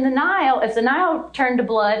blood in the Nile, if the Nile turned to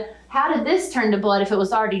blood, how did this turn to blood if it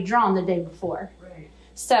was already drawn the day before? Right.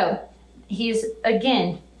 So he's,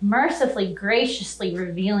 again, mercifully, graciously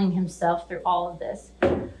revealing himself through all of this.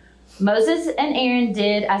 Moses and Aaron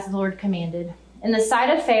did as the Lord commanded. In the sight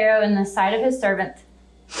of Pharaoh and the sight of his servant,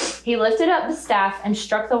 he lifted up the staff and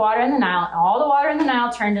struck the water in the Nile, and all the water in the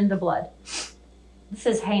Nile turned into blood. This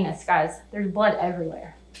is heinous, guys. There's blood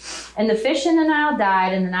everywhere. And the fish in the Nile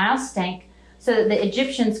died, and the Nile stank, so that the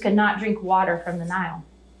Egyptians could not drink water from the Nile.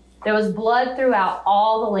 There was blood throughout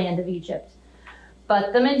all the land of Egypt.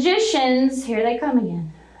 But the magicians, here they come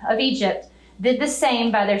again, of Egypt, did the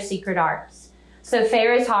same by their secret arts. So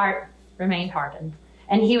Pharaoh's heart remained hardened,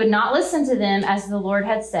 and he would not listen to them as the Lord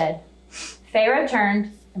had said. Pharaoh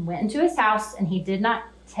turned and went into his house, and he did not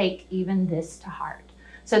take even this to heart.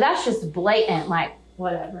 So that's just blatant, like,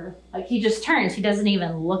 whatever. Like, he just turns. He doesn't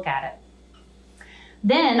even look at it.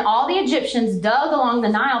 Then all the Egyptians dug along the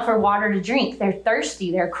Nile for water to drink. They're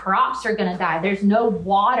thirsty. Their crops are going to die. There's no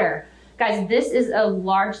water. Guys, this is a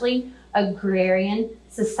largely agrarian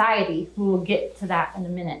society. We will get to that in a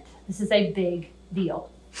minute. This is a big deal.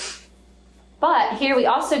 But here we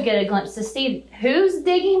also get a glimpse to see who's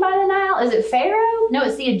digging by the Nile. Is it Pharaoh? No,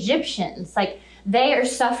 it's the Egyptians. Like, they are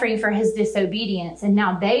suffering for his disobedience, and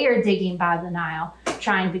now they are digging by the Nile,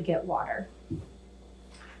 trying to get water.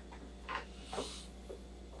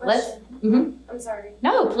 I'm sorry.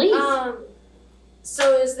 No, please.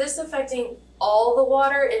 So is this affecting all the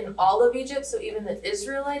water in all of Egypt, so even the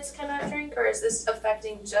Israelites cannot drink, or is this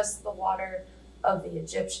affecting just the water of the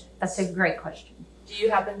Egyptians? That's a great question. Do you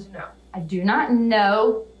happen to know? I do not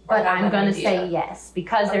know, but I'm going to say yes,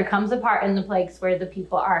 because there comes a part in the plagues where the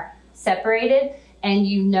people are separated, and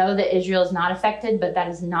you know that Israel is not affected, but that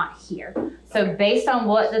is not here. So based on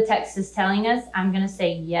what the text is telling us, I'm going to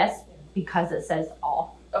say yes, because it says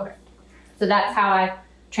all. Okay. So that's how I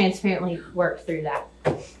transparently work through that.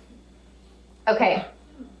 Okay.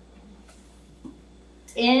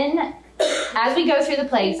 As we go through the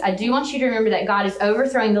plagues, I do want you to remember that God is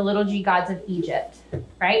overthrowing the little g gods of Egypt,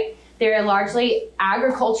 right? They're a largely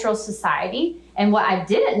agricultural society. And what I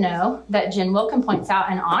didn't know, that Jen Wilkin points out,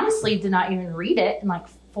 and honestly did not even read it in like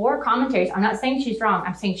 4 commentaries. I'm not saying she's wrong.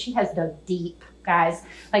 I'm saying she has dug deep, guys.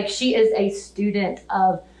 Like, she is a student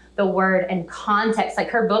of the word and context. Like,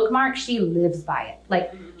 her bookmark, she lives by it.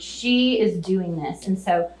 Like, she is doing this. And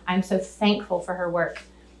so I'm so thankful for her work,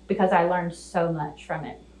 because I learned so much from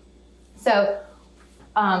it. So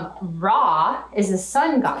Ra is the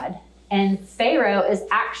sun god, and Pharaoh is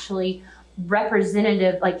actually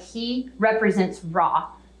representative, like, he represents Ra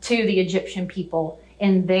to the Egyptian people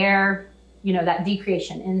in their, that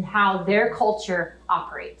decreation, and how their culture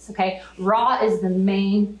operates, okay? Ra is the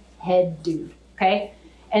main head dude, okay?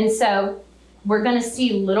 And so we're going to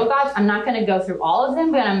see little gods. I'm not going to go through all of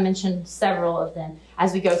them, but I'm going to mention several of them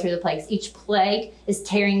as we go through the plagues. Each plague is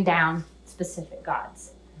tearing down specific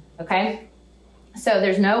gods, okay? So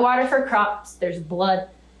there's no water for crops. There's blood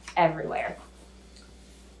everywhere.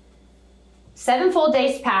 7 full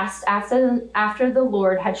days passed after the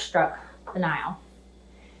Lord had struck the Nile.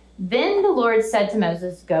 Then the Lord said to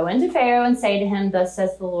Moses, "Go into Pharaoh and say to him, 'Thus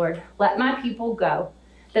says the Lord, let my people go,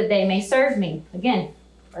 that they may serve me.'" Again,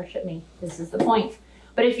 worship me. This is the point.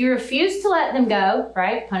 "But if you refuse to let them go,"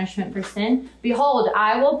 right, punishment for sin, "behold,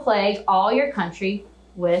 I will plague all your country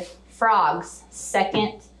with frogs,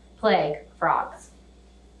 second plague, frogs.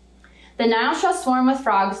 The Nile shall swarm with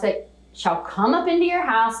frogs that shall come up into your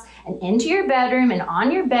house and into your bedroom and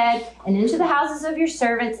on your bed and into the houses of your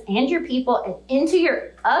servants and your people and into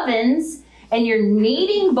your ovens and your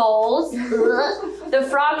kneading bowls. The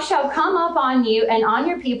frogs shall come up on you and on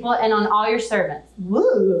your people and on all your servants.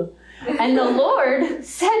 Woo. And the Lord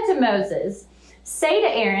said to Moses, say to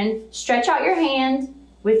Aaron, stretch out your hand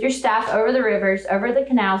with your staff over the rivers, over the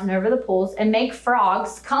canals, and over the pools, and make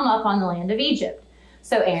frogs come up on the land of Egypt.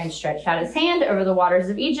 So Aaron stretched out his hand over the waters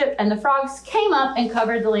of Egypt, and the frogs came up and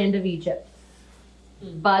covered the land of Egypt.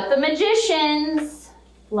 But the magicians,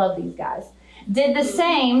 love these guys, did the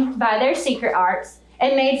same by their secret arts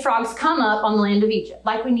and made frogs come up on the land of Egypt.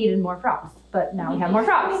 Like we needed more frogs, but now we have more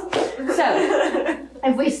frogs. So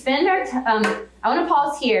if we spend our time, I want to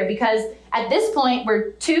pause here because at this point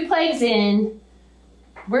we're 2 plagues in.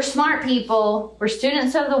 We're smart people. We're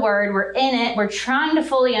students of the word. We're in it. We're trying to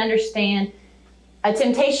fully understand. A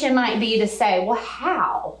temptation might be to say, well,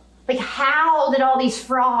 how? Like, how did all these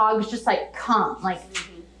frogs just like come? Like,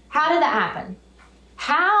 how did that happen?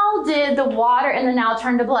 How did the water in the Nile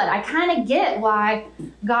turn to blood? I kind of get why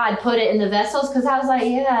God put it in the vessels because I was like,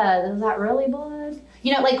 yeah, is that really blood?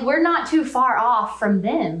 You know, like we're not too far off from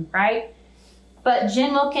them, right? But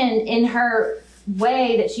Jen Wilkin, in her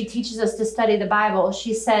way that she teaches us to study the Bible,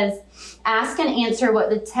 she says, ask and answer what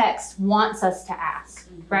the text wants us to ask,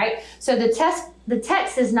 right? So the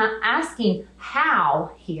text is not asking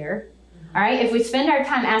how here, all right? If we spend our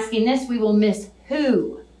time asking this, we will miss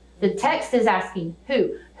who. The text is asking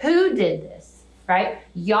who. Who did this, right?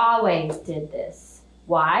 Yahweh did this.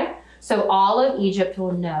 Why? So all of Egypt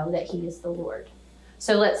will know that he is the Lord.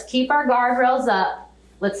 So let's keep our guardrails up.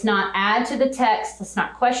 Let's not add to the text. Let's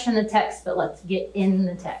not question the text, but let's get in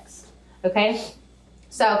the text. Okay?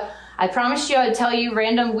 So I promised you I would tell you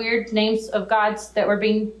random weird names of gods that were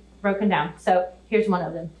being broken down. So here's one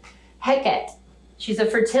of them. Heket. She's a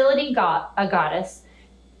fertility a goddess,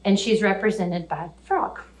 and she's represented by the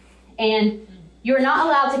frog. And you're not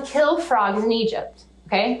allowed to kill frogs in Egypt.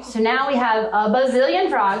 Okay? So now we have a bazillion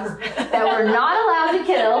frogs that we're not allowed to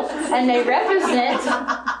kill, and they represent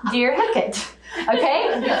dear Heket. Okay,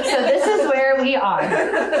 so this is where we are.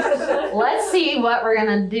 Let's see what we're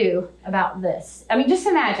gonna do about this. I mean, just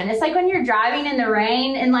imagine, it's like when you're driving in the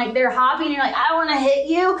rain and like they're hopping and you're like, I don't wanna hit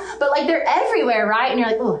you, but like they're everywhere, right? And you're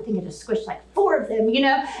like, oh, I think I just squished like 4 of them, you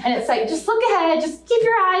know? And it's like, just look ahead, just keep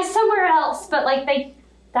your eyes somewhere else. But like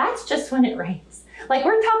that's just when it rains. Like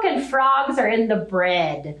we're talking frogs are in the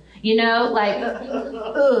bread, you know? Like,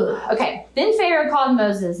 ugh. Okay, then Pharaoh called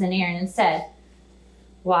Moses and Aaron and said,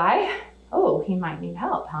 why? Oh, he might need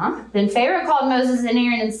help, huh? Then Pharaoh called Moses and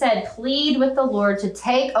Aaron and said, plead with the Lord to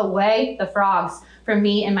take away the frogs from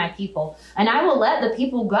me and my people, and I will let the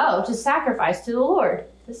people go to sacrifice to the Lord.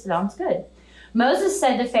 This sounds good. Moses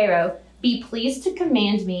said to Pharaoh, be pleased to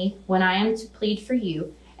command me when I am to plead for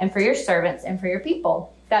you and for your servants and for your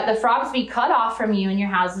people, that the frogs be cut off from you and your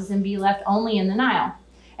houses and be left only in the Nile.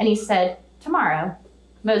 And he said, tomorrow.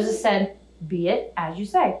 Moses said, be it as you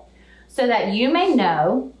say, so that you may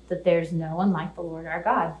know that there's no one like the Lord our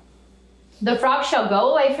God. The frogs shall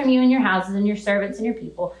go away from you and your houses and your servants and your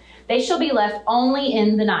people. They shall be left only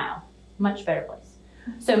in the Nile. Much better place.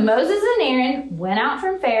 So Moses and Aaron went out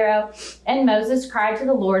from Pharaoh, and Moses cried to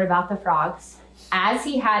the Lord about the frogs, as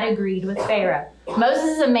he had agreed with Pharaoh.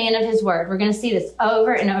 Moses is a man of his word. We're going to see this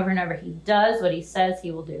over and over and over. He does what he says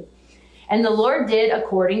he will do. And the Lord did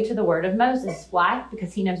according to the word of Moses. Why?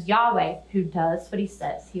 Because he knows Yahweh, who does what he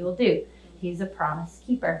says he will do. He's a promise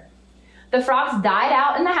keeper. The frogs died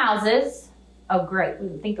out in the houses. Oh, great. We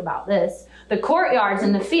didn't think about this. The courtyards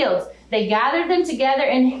and the fields. They gathered them together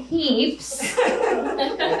in heaps.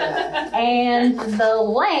 And the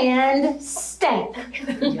land stank.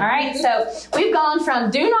 All right. So we've gone from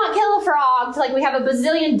do not kill a frog to like we have a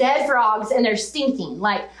bazillion dead frogs and they're stinking.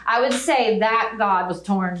 Like I would say that God was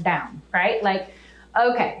torn down. Right. Like,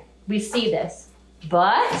 okay, we see this.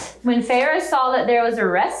 But when Pharaoh saw that there was a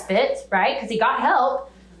respite, right, because he got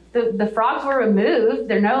help, the frogs were removed.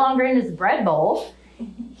 They're no longer in his bread bowl.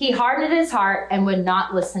 He hardened his heart and would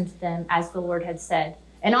not listen to them as the Lord had said.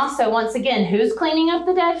 And also, once again, who's cleaning up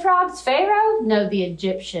the dead frogs? Pharaoh? No, the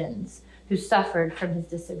Egyptians who suffered from his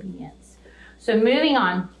disobedience. So moving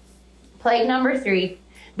on, plague number 3.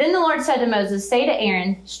 Then the Lord said to Moses, say to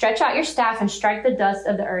Aaron, stretch out your staff and strike the dust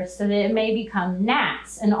of the earth so that it may become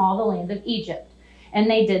gnats in all the land of Egypt. And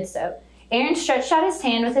they did so. Aaron stretched out his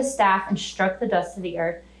hand with his staff and struck the dust of the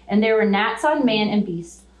earth, and there were gnats on man and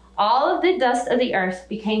beast. All of the dust of the earth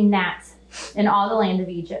became gnats in all the land of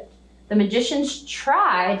Egypt. The magicians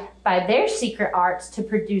tried by their secret arts to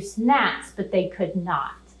produce gnats, but they could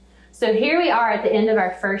not. So here we are at the end of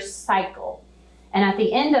our first cycle. And at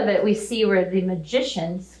the end of it, we see where the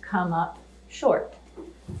magicians come up short.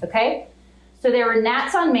 Okay? So there were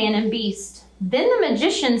gnats on man and beast. Then the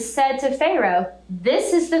magicians said to Pharaoh,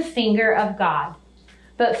 "This is the finger of God."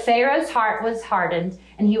 But Pharaoh's heart was hardened,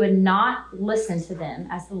 and he would not listen to them,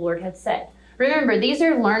 as the Lord had said. Remember, these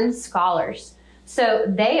are learned scholars. So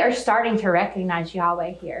they are starting to recognize Yahweh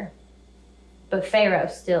here. But Pharaoh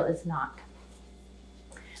still is not.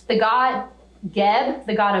 The god Geb,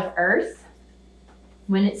 the god of earth,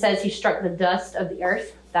 when it says he struck the dust of the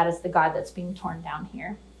earth, that is the god that's being torn down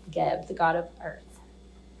here. Geb, the god of earth.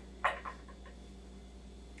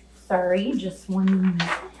 Sorry, just 1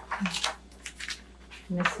 minute.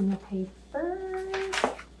 Missing a paper.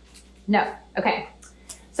 No, okay.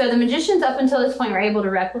 So the magicians up until this point were able to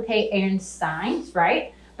replicate Aaron's signs,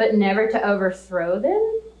 right? But never to overthrow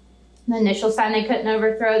them. The initial sign they couldn't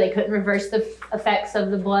overthrow. They couldn't reverse the effects of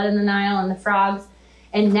the blood in the Nile and the frogs.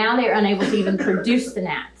 And now they're unable to even produce the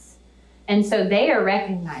gnats. And so they are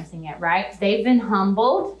recognizing it, right? They've been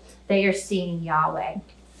humbled. They are seeing Yahweh.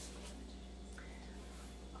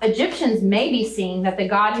 Egyptians may be seeing that the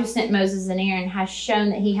God who sent Moses and Aaron has shown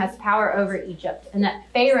that he has power over Egypt and that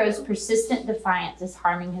Pharaoh's persistent defiance is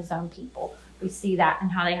harming his own people. We see that and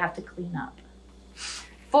how they have to clean up.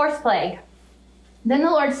 Fourth plague. Then the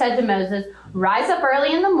Lord said to Moses, "Rise up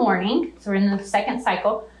early in the morning," so we're in the second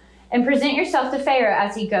cycle, "and present yourself to Pharaoh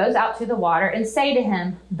as he goes out to the water, and say to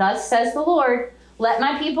him, 'Thus says the Lord, let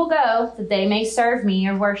my people go, that they may serve me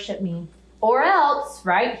or worship me. Or else,'"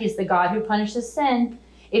 right, he's the God who punishes sin,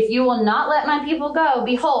 "'if you will not let my people go,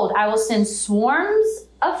 behold, I will send swarms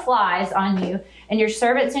of flies on you and your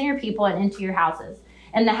servants and your people and into your houses.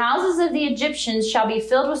 And the houses of the Egyptians shall be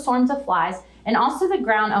filled with swarms of flies, and also the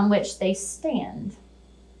ground on which they stand."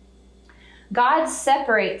 God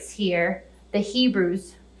separates here the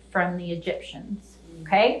Hebrews from the Egyptians.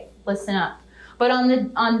 Okay? Listen up. "But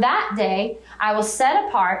on that day, I will set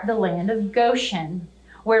apart the land of Goshen,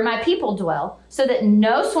 where my people dwell, so that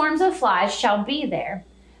no swarms of flies shall be there,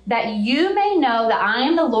 that you may know that I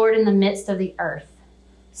am the Lord in the midst of the earth."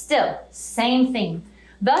 Still, same thing.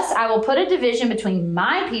 "Thus I will put a division between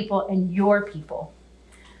my people and your people.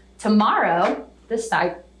 Tomorrow, this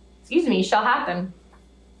sight, shall happen."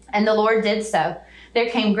 And the Lord did so. There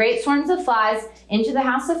came great swarms of flies into the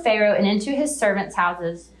house of Pharaoh and into his servants'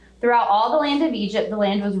 houses. Throughout all the land of Egypt, the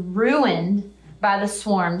land was ruined by the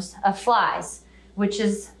swarms of flies, which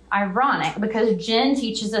is ironic because Jen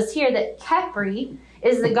teaches us here that Khepri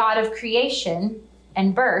is the god of creation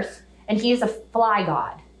and birth, and he is a fly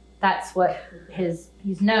god. That's what he's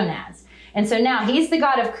known as. And so now he's the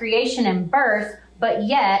god of creation and birth, but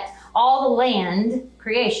yet all the land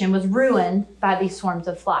creation was ruined by these swarms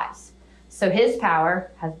of flies. So his power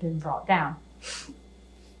has been brought down.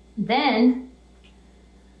 Then,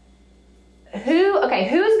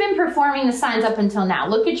 who's been performing the signs up until now?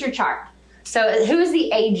 Look at your chart. So who's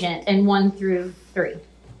the agent in 1 through 3?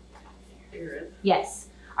 Yes.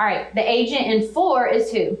 All right. The agent in 4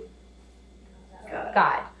 is who?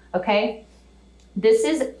 God. Okay. This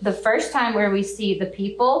is the first time where we see the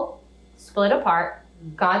people split apart.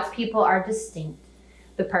 God's people are distinct.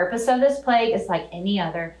 The purpose of this plague is like any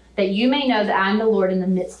other, that you may know that I'm the Lord in the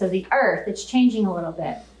midst of the earth. It's changing a little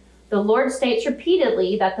bit. The Lord states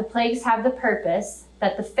repeatedly that the plagues have the purpose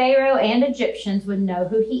that the Pharaoh and Egyptians would know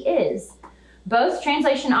who he is. Both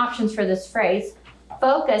translation options for this phrase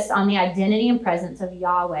focus on the identity and presence of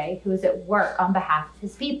Yahweh, who is at work on behalf of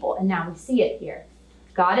his people. And now we see it here.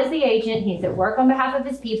 God is the agent. He's at work on behalf of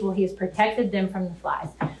his people. He has protected them from the flies.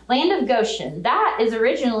 Land of Goshen. That is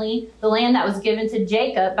originally the land that was given to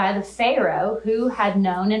Jacob by the Pharaoh who had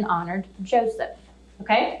known and honored Joseph.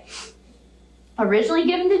 Okay? Originally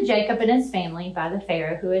given to Jacob and his family by the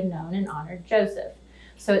Pharaoh who had known and honored Joseph.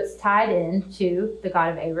 So it's tied in to the God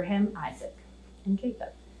of Abraham, Isaac, and Jacob.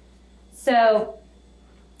 So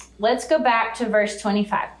let's go back to verse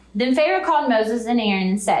 25. Then Pharaoh called Moses and Aaron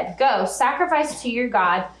and said, "Go, sacrifice to your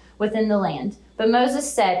God within the land." But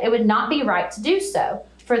Moses said, "It would not be right to do so,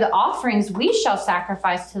 for the offerings we shall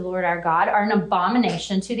sacrifice to the Lord our God are an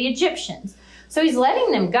abomination to the Egyptians." So he's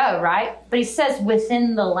letting them go, right? But he says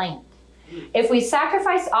within the land. If we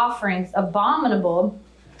sacrifice offerings abominable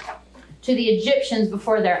to the Egyptians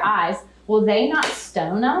before their eyes, will they not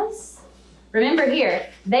stone us? Remember here,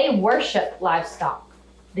 they worship livestock.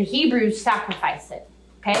 The Hebrews sacrifice it.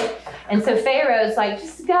 Okay? And so Pharaoh's like,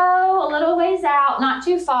 just go a little ways out, not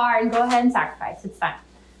too far, and go ahead and sacrifice. It's fine.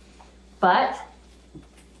 But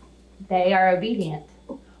they are obedient.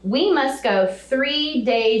 we must go 3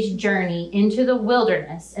 days' journey into the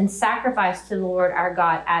wilderness and sacrifice to the Lord our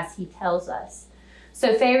God as he tells us.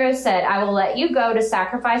 So Pharaoh said, I will let you go to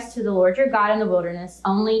sacrifice to the Lord your God in the wilderness,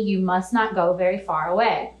 only you must not go very far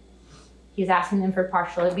away. He's asking them for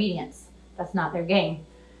partial obedience. That's not their game.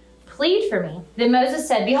 Plead for me. Then Moses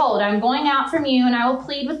said, behold, I'm going out from you, and I will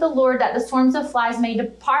plead with the Lord that the swarms of flies may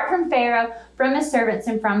depart from Pharaoh, from his servants,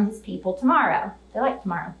 and from his people tomorrow. They like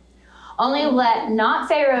tomorrow. Only let not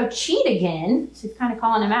Pharaoh cheat again, so he's kind of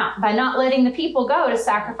calling him out, by not letting the people go to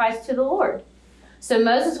sacrifice to the Lord. So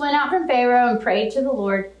Moses went out from Pharaoh and prayed to the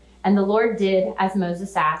Lord, and the Lord did as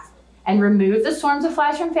Moses asked, and removed the swarms of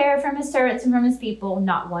flies from Pharaoh, from his servants, and from his people.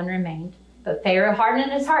 Not one remained. But Pharaoh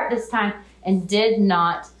hardened his heart this time and did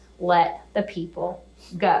not let the people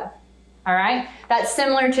go. All right? That's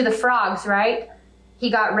similar to the frogs, right?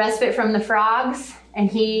 He got respite from the frogs,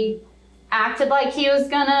 and he acted like he was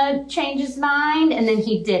going to change his mind, and then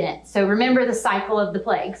he didn't. So remember the cycle of the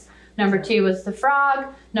plagues. Number 2 was the frog.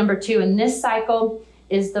 Number 2 in this cycle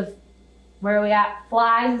is the, where are we at?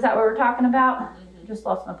 Flies, is that what we're talking about? Just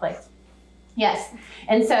lost my place. Yes.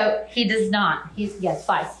 And so he does not. Yes,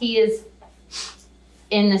 flies. He is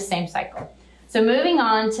in the same cycle. So moving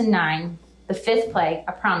on to 9, the 5th plague,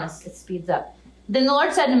 I promise it speeds up. Then the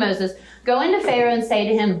Lord said to Moses, go into Pharaoh and say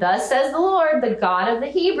to him, thus says the Lord, the God of the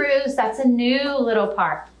Hebrews. That's a new little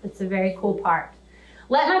part. It's a very cool part.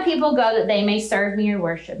 Let my people go that they may serve me or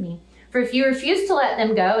worship me. For if you refuse to let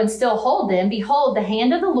them go and still hold them, behold, the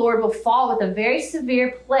hand of the Lord will fall with a very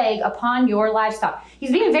severe plague upon your livestock.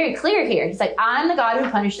 He's being very clear here. He's like, I'm the God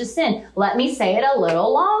who punishes sin. Let me say it a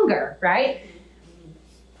little longer, right?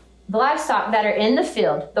 The livestock that are in the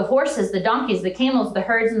field, the horses, the donkeys, the camels, the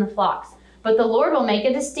herds, and the flocks. But the Lord will make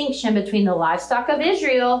a distinction between the livestock of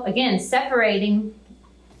Israel, again, separating,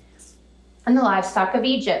 and the livestock of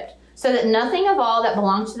Egypt, so that nothing of all that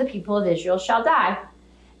belongs to the people of Israel shall die.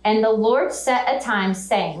 And the Lord set a time,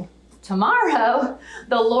 saying, tomorrow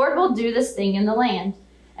the Lord will do this thing in the land.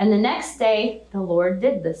 And the next day the Lord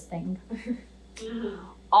did this thing.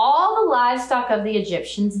 All the livestock of the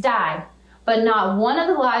Egyptians died, but not one of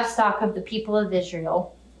the livestock of the people of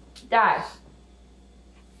Israel died.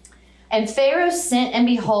 And Pharaoh sent, and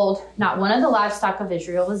behold, not one of the livestock of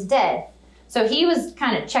Israel was dead. So he was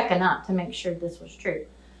kind of checking up to make sure this was true.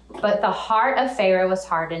 But the heart of Pharaoh was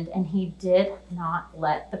hardened, and he did not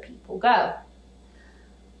let the people go.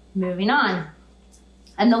 Moving on.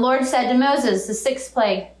 And the Lord said to Moses, the 6th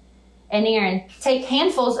plague, and Aaron, take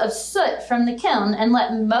handfuls of soot from the kiln and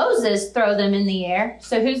let Moses throw them in the air.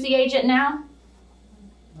 So who's the agent now?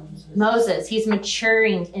 Moses. He's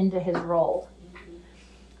maturing into his role.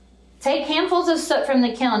 Take handfuls of soot from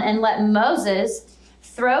the kiln and let Moses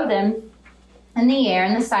throw them in the air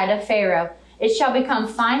in the sight of Pharaoh. It shall become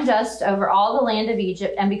fine dust over all the land of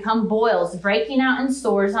Egypt and become boils, breaking out in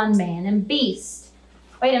sores on man and beast.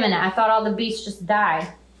 Wait a minute, I thought all the beasts just died.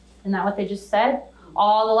 Isn't that what they just said?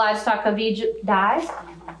 All the livestock of Egypt dies?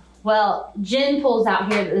 Well, Jen pulls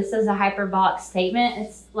out here that this is a hyperbolic statement.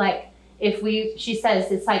 It's like she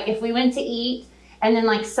says, it's like if we went to eat and then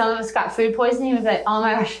like some of us got food poisoning, we'd be like, oh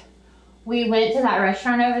my gosh, we went to that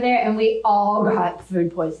restaurant over there and we all got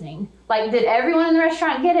food poisoning. Like, did everyone in the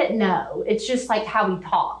restaurant get it? No. It's just like how we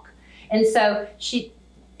talk. And so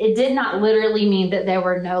it did not literally mean that there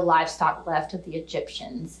were no livestock left of the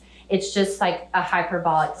Egyptians. It's just like a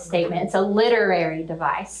hyperbolic statement. It's a literary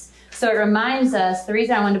device. So it reminds us, the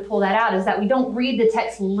reason I wanted to pull that out is that we don't read the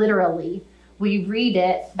text literally. We read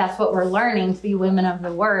it, that's what we're learning to be women of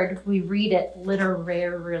the word. We read it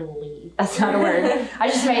literarily. That's not a word. I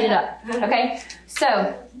just made it up. Okay?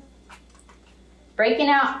 So, breaking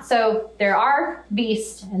out. So, there are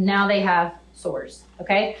beasts, and now they have sores.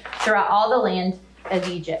 Okay? Throughout all the land of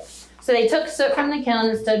Egypt. So, they took soot from the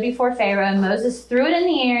kiln and stood before Pharaoh, and Moses threw it in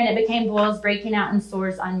the air, and it became boils, breaking out in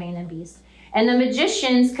sores on man and beast. And the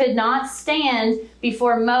magicians could not stand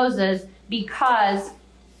before Moses because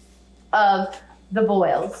of the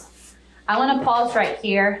boils. I want to pause right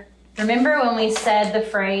here. Remember when we said the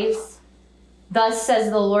phrase, thus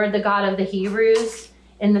says the Lord, the God of the Hebrews,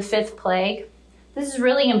 in the 5th plague? This is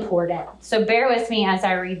really important. So bear with me as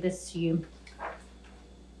I read this to you.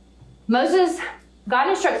 God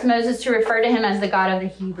instructs Moses to refer to him as the God of the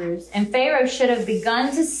Hebrews. And Pharaoh should have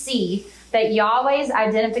begun to see that Yahweh's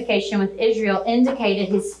identification with Israel indicated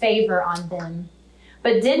his favor on them,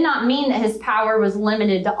 but did not mean that his power was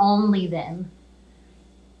limited to only them.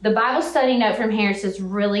 The Bible study note from Harris is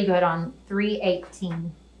really good on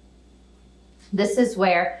 3:18. This is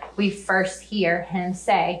where we first hear him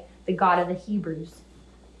say, the God of the Hebrews.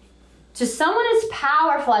 To someone as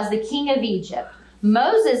powerful as the king of Egypt,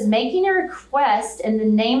 Moses making a request in the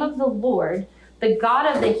name of the Lord, the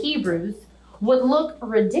God of the Hebrews, would look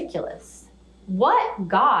ridiculous. What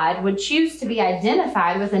God would choose to be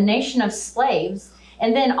identified with a nation of slaves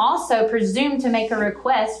and then also presume to make a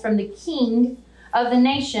request from the king of the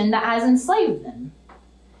nation that has enslaved them?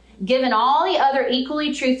 Given all the other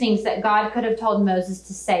equally true things that God could have told Moses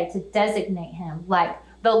to say to designate him, like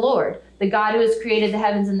the Lord, the God who has created the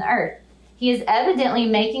heavens and the earth, he is evidently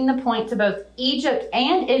making the point to both Egypt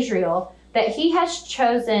and Israel that he has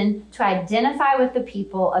chosen to identify with the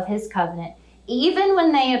people of his covenant, even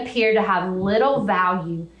when they appear to have little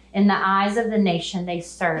value in the eyes of the nation they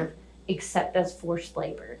serve, except as forced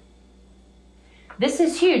labor. This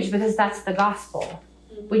is huge because that's the gospel.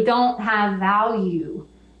 We don't have value.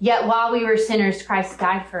 Yet while we were sinners, Christ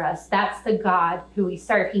died for us. That's the God who we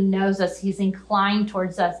serve. He knows us. He's inclined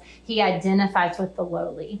towards us. He identifies with the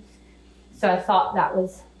lowly. So I thought that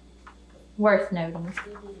was worth noting.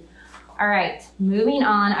 All right, moving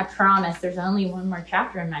on. I promise there's only one more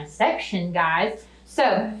chapter in my section, guys.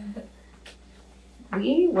 So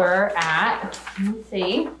we were at, let's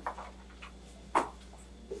see.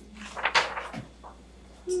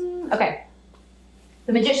 Okay,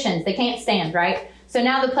 the magicians, they can't stand, right? So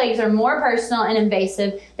now the plagues are more personal and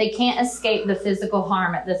invasive. They can't escape the physical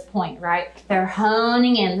harm at this point, right? They're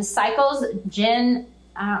honing in. The cycles, Jen,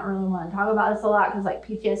 I don't really want to talk about this a lot because like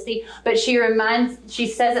PTSD, but she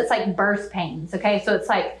says it's like birth pains, okay? So it's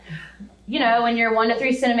like, you know, when you're 1 to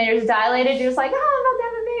 3 centimeters dilated, you're just like, oh, I'm about to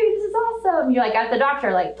have a baby. This is awesome. You're like at the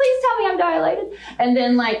doctor, like, please tell me I'm dilated. And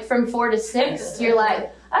then like from 4 to 6, you're like,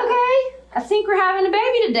 okay, I think we're having a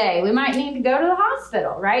baby today. We might need to go to the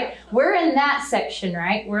hospital, right? We're in that section,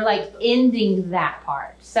 right? We're like ending that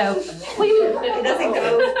part. So it doesn't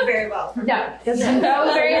go very well. No, it doesn't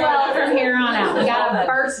go very well from here on out. We gotta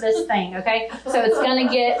burst this thing, okay? So it's gonna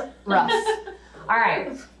get rough. All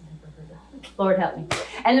right. Lord help me.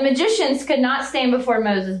 And the magicians could not stand before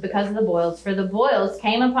Moses because of the boils, for the boils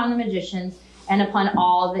came upon the magicians and upon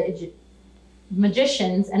all the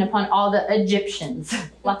magicians and upon all the Egyptians.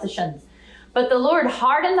 Lots of shuns. But the Lord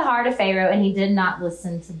hardened the heart of Pharaoh, and he did not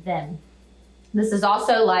listen to them. This is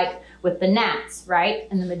also like with the gnats, right?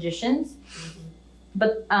 And the magicians.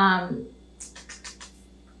 But and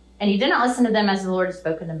he did not listen to them as the Lord had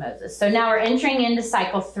spoken to Moses. So now we're entering into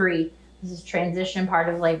cycle 3. This is transition part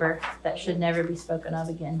of labor that should never be spoken of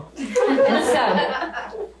again. And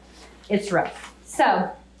so it's rough.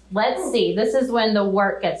 So let's see. This is when the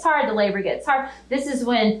work gets hard, the labor gets hard. This is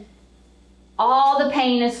when all the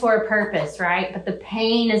pain is for a purpose, right? But the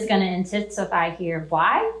pain is going to intensify here.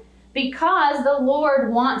 Why? Because the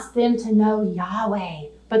Lord wants them to know Yahweh,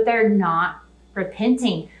 but they're not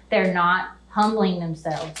repenting. They're not humbling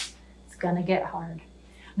themselves. It's going to get hard.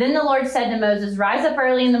 Then the Lord said to Moses, rise up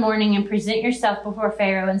early in the morning and present yourself before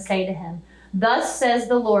Pharaoh and say to him, thus says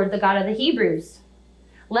the Lord, the God of the Hebrews,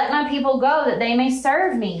 let my people go that they may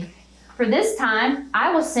serve me. For this time,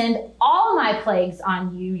 I will send all my plagues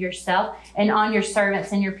on you yourself and on your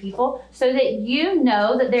servants and your people, so that you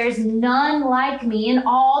know that there is none like me in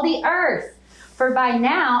all the earth. For by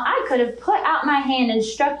now, I could have put out my hand and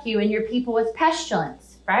struck you and your people with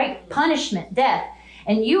pestilence, right? Punishment, death,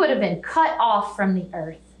 and you would have been cut off from the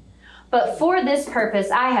earth. But for this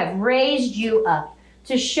purpose, I have raised you up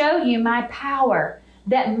to show you my power,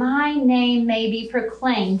 that my name may be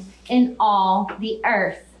proclaimed in all the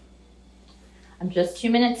earth. I'm just 2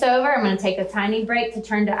 minutes over. I'm going to take a tiny break to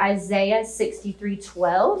turn to Isaiah 63:12.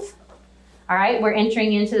 All right, we're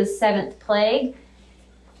entering into the 7th plague.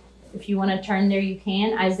 If you want to turn there, you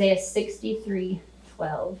can. Isaiah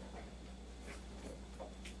 63:12.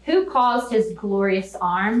 Who caused his glorious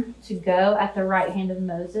arm to go at the right hand of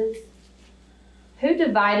Moses? Who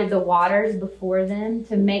divided the waters before them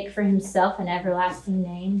to make for himself an everlasting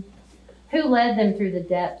name? Who led them through the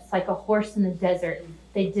depths like a horse in the desert?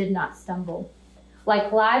 They did not stumble.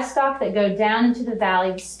 Like livestock that go down into the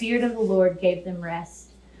valley, the Spirit of the Lord gave them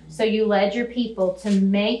rest. So you led your people to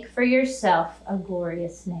make for yourself a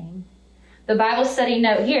glorious name. The Bible study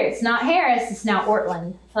note here, it's not Harris, it's now Ortland.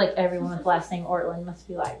 I feel like everyone with the last name Ortland must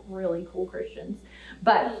be like really cool Christians.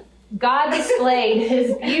 But God displayed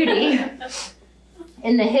his beauty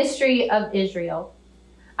in the history of Israel.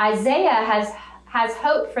 Isaiah has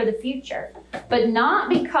hope for the future, but not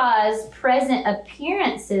because present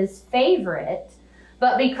appearances favor it,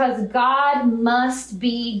 but because God must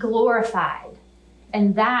be glorified.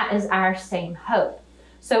 And that is our same hope.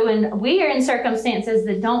 So when we are in circumstances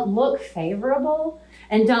that don't look favorable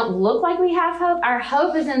and don't look like we have hope, our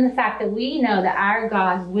hope is in the fact that we know that our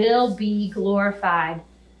God will be glorified.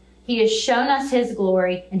 He has shown us his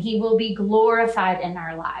glory, and he will be glorified in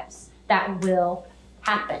our lives. That will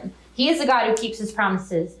happen. He is the God who keeps his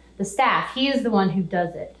promises. The staff, he is the one who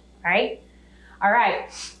does it. Right? All right.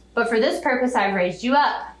 But for this purpose, I've raised you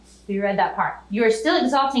up. We read that part. You are still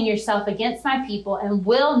exalting yourself against my people and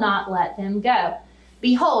will not let them go.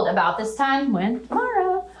 Behold, about this time, when?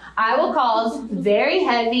 Tomorrow, I will cause very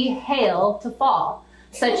heavy hail to fall,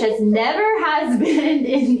 such as never has been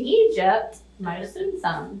in Egypt. Might have seen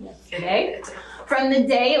some yesterday. From the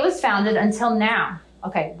day it was founded until now.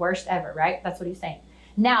 Okay, worst ever, right? That's what he's saying.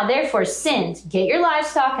 Now, therefore, send, get your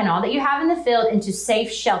livestock and all that you have in the field into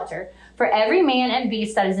safe shelter. For every man and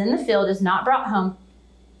beast that is in the field is not brought home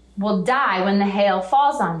will die when the hail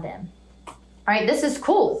falls on them. All right, this is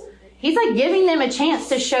cool. He's like giving them a chance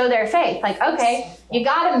to show their faith. Like, okay, you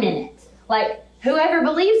got a minute. Like, whoever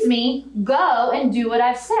believes me, go and do what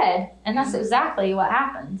I've said. And that's exactly what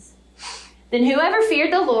happens. Then whoever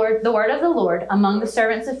feared the Lord, the word of the Lord, among the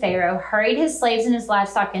servants of Pharaoh, hurried his slaves and his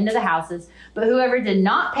livestock into the houses. But whoever did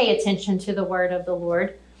not pay attention to the word of the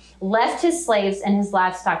Lord left his slaves and his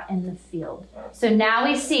livestock in the field. So now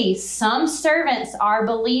we see some servants are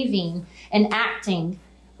believing and acting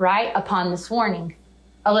right upon this warning.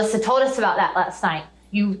 Alyssa told us about that last night.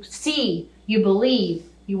 You see, you believe,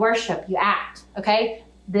 you worship, you act. Okay?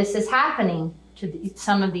 This is happening to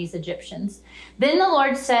some of these Egyptians. Then the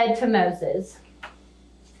Lord said to Moses,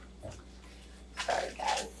 sorry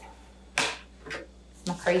guys, it's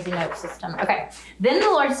my crazy note system. Okay. Then the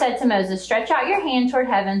Lord said to Moses, stretch out your hand toward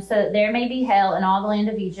heaven so that there may be hail in all the land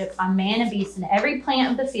of Egypt on man and beast and every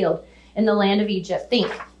plant of the field in the land of Egypt.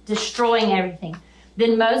 Think, destroying everything.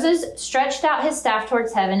 Then Moses stretched out his staff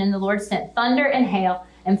towards heaven, and the Lord sent thunder and hail,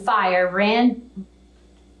 and fire ran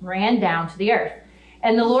down to the earth.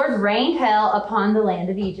 And the Lord rained hail upon the land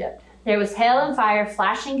of Egypt. There was hail and fire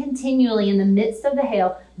flashing continually in the midst of the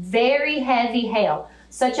hail, very heavy hail,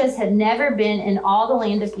 such as had never been in all the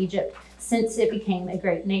land of Egypt since it became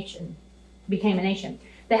a nation.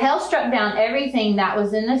 The hail struck down everything that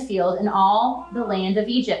was in the field in all the land of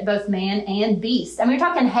Egypt, both man and beast. I mean, we're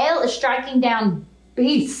talking hail is striking down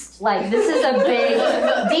beast. Like, this is a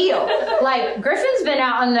big deal. Like, Griffin's been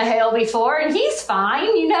out in the hail before and he's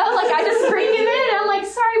fine, you know? Like, I just bring him in and I'm like,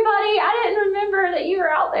 sorry, buddy, I didn't remember that you were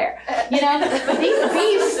out there, you know? But these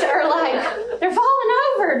beasts are like, they're falling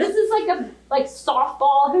over. This is like a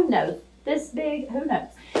softball, who knows? This big, who knows?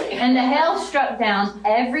 And the hail struck down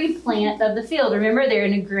every plant of the field. Remember, they're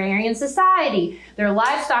an agrarian society. Their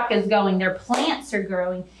livestock is going, their plants are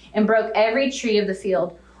growing, and broke every tree of the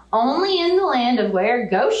field. Only in the land of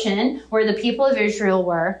Goshen, where the people of Israel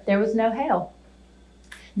were, there was no hail.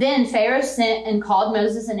 Then Pharaoh sent and called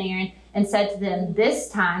Moses and Aaron and said to them, this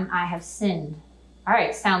time I have sinned. All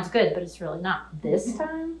right, sounds good, but it's really not. This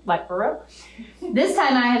time? Like for real? This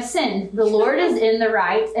time I have sinned. The Lord is in the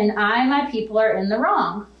right, and I and my people are in the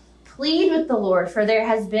wrong. Plead with the Lord, for there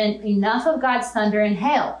has been enough of God's thunder and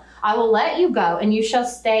hail. I will let you go, and you shall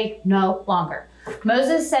stay no longer.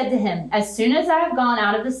 Moses said to him, as soon as I have gone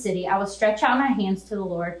out of the city, I will stretch out my hands to the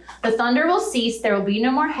Lord. The thunder will cease, there will be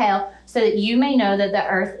no more hail, so that you may know that the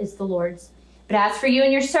earth is the Lord's. But as for you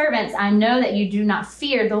and your servants, I know that you do not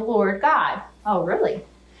fear the Lord God. Oh, really?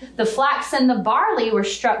 The flax and the barley were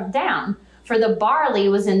struck down, for the barley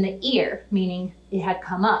was in the ear, meaning it had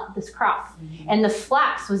come up, this crop. And the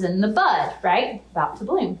flax was in the bud, right? About to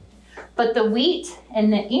bloom. But the wheat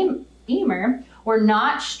and the emmer were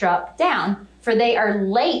not struck down, for they are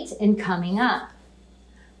late in coming up.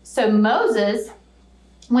 So Moses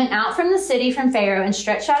went out from the city from Pharaoh and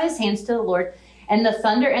stretched out his hands to the Lord, and the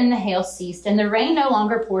thunder and the hail ceased, and the rain no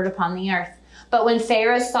longer poured upon the earth. But when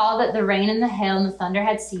Pharaoh saw that the rain and the hail and the thunder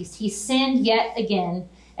had ceased, he sinned yet again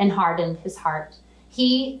and hardened his heart,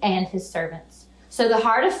 he and his servants. So the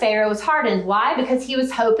heart of Pharaoh was hardened. Why? Because he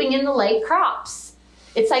was hoping in the late crops.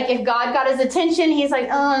 It's like if God got his attention, he's like,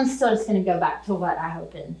 oh, I'm still just going to go back to what I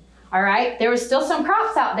hope in. All right? There was still some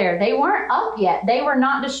crops out there. They weren't up yet. They were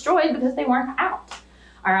not destroyed because they weren't out.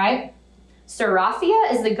 All right? Seraphia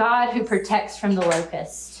is the God who protects from the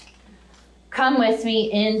locust. Come with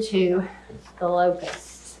me into the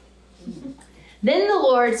locust. Then the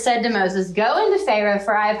Lord said to Moses, go into Pharaoh,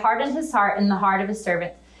 for I have hardened his heart and the heart of his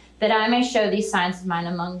servant, that I may show these signs of mine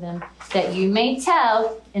among them, that you may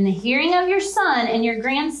tell in the hearing of your son and your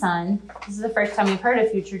grandson, this is the first time we've heard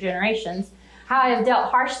of future generations, how I have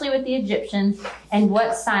dealt harshly with the Egyptians and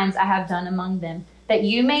what signs I have done among them, that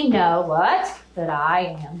you may know what? That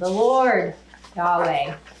I am the Lord,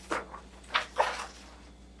 Yahweh.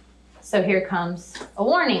 So here comes a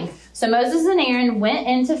warning. So Moses and Aaron went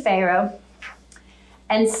into Pharaoh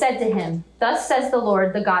and said to him, thus says the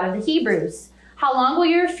Lord, the God of the Hebrews, how long will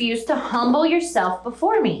you refuse to humble yourself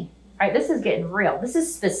before me? right? This is getting real. This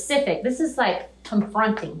is specific. This is like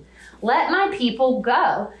confronting. Let my people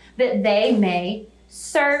go, that they may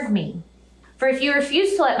serve me. For if you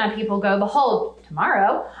refuse to let my people go, behold,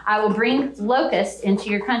 tomorrow I will bring locusts into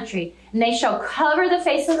your country, and they shall cover the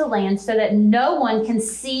face of the land so that no one can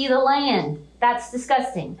see the land. That's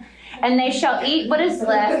disgusting. And they shall eat what is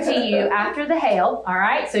left to you after the hail. All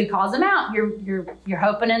right, so he calls them out. You're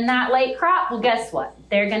hoping in that late crop. Well, guess what?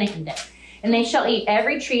 They're going to eat it. And they shall eat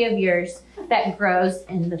every tree of yours that grows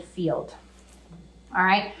in the field. All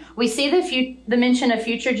right, we see the mention of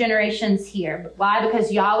future generations here. Why? Because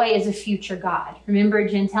Yahweh is a future God. Remember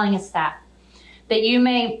Jen telling us that you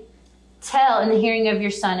may tell in the hearing of your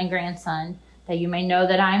son and grandson, that you may know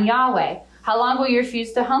that I am Yahweh. How long will you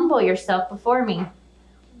refuse to humble yourself before me?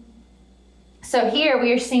 So here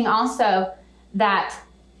we are seeing also that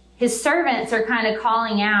his servants are kind of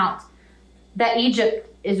calling out that Egypt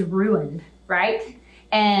is ruined, right?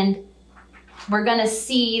 And we're going to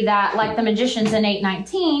see that, like the magicians in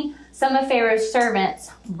 8:19, some of Pharaoh's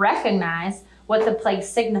servants recognize what the plagues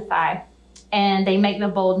signify, and they make the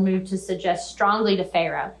bold move to suggest strongly to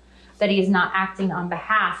Pharaoh that he is not acting on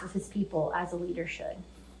behalf of his people as a leader should.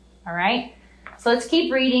 All right? So let's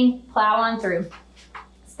keep reading, plow on through.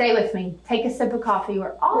 Stay with me. Take a sip of coffee.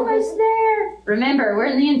 We're almost there. Remember, we're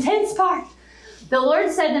in the intense part. The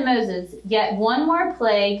Lord said to Moses, yet one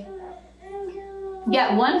plague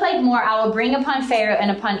more I will bring upon Pharaoh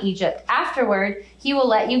and upon Egypt. Afterward, he will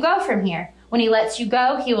let you go from here. When he lets you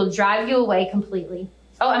go, he will drive you away completely.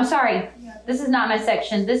 Oh, I'm sorry. This is not my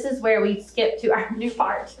section. This is where we skip to our new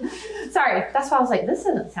part. Sorry. That's why I was like, this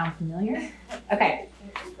doesn't sound familiar. Okay.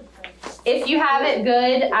 If you have it,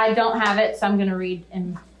 good. I don't have it, so I'm going to read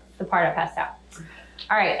in the part I passed out.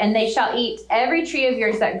 All right. And they shall eat every tree of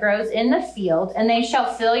yours that grows in the field, and they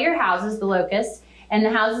shall fill your houses, the locusts, and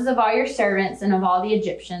the houses of all your servants and of all the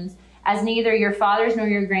Egyptians, as neither your fathers nor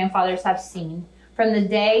your grandfathers have seen, from the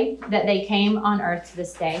day that they came on earth to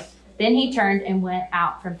this day. Then he turned and went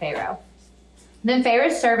out from Pharaoh. Then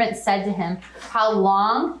Pharaoh's servants said to him, how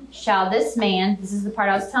long shall this man, this is the part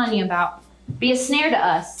I was telling you about, be a snare to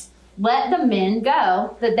us? Let the men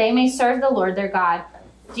go, that they may serve the Lord their God.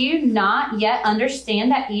 Do you not yet understand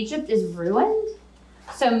that Egypt is ruined?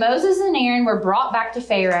 So Moses and Aaron were brought back to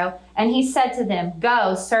Pharaoh, and he said to them,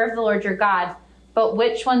 go, serve the Lord your God. But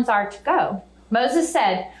which ones are to go? Moses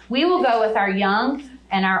said, we will go with our young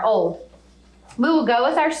and our old. We will go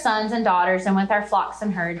with our sons and daughters and with our flocks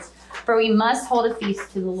and herds, for we must hold a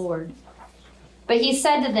feast to the Lord. But he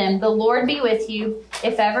said to them, the Lord be with you,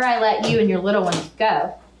 if ever I let you and your little ones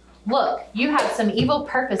go. Look, you have some evil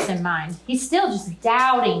purpose in mind. He's still just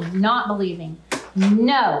doubting, not believing.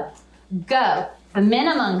 No, go, the men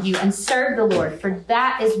among you, and serve the Lord, for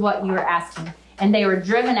that is what you are asking. And they were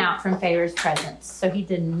driven out from Pharaoh's presence. So he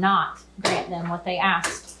did not grant them what they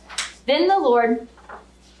asked. Then the Lord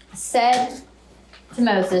said to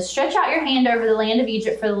Moses, stretch out your hand over the land of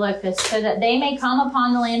Egypt for the locusts, so that they may come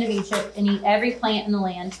upon the land of Egypt and eat every plant in the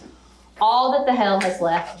land, all that the hail has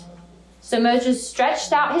left. So Moses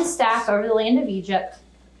stretched out his staff over the land of Egypt,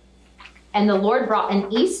 and the Lord brought an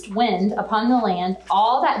east wind upon the land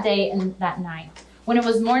all that day and that night. When it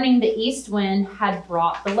was morning, the east wind had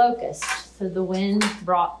brought the locusts. So the wind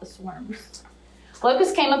brought the swarms.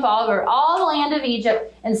 Locusts came up all over all the land of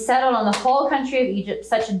Egypt and settled on the whole country of Egypt.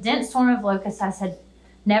 Such a dense swarm of locusts as had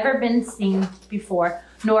never been seen before,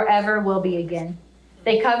 nor ever will be again.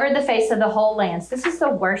 They covered the face of the whole land. So this is the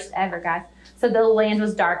worst ever, guys. So the land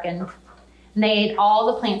was darkened. And they ate all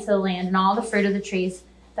the plants of the land and all the fruit of the trees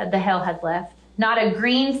that the hail had left. Not a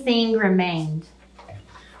green thing remained.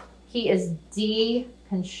 He is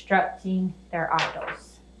deconstructing their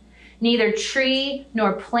idols. Neither tree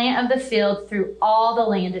nor plant of the field through all the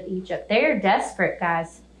land of Egypt. They are desperate,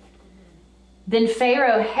 guys. Then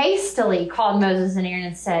Pharaoh hastily called Moses and Aaron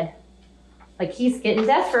and said, like he's getting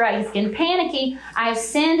desperate, right? He's getting panicky. I have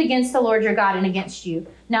sinned against the Lord your God and against you.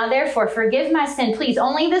 Now therefore, forgive my sin, please,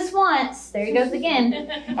 only this once. There he goes again.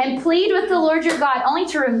 And plead with the Lord your God only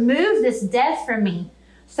to remove this death from me.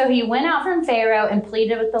 So he went out from Pharaoh and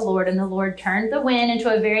pleaded with the Lord, and the Lord turned the wind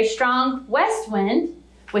into a very strong west wind,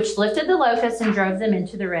 which lifted the locusts and drove them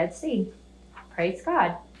into the Red Sea. Praise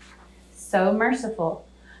God. So merciful.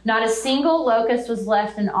 Not a single locust was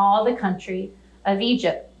left in all the country of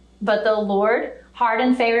Egypt. But the Lord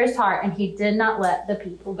hardened Pharaoh's heart, and he did not let the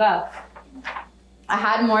people go. I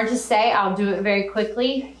had more to say. I'll do it very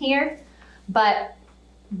quickly here. But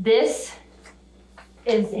this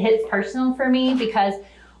hits personal for me, because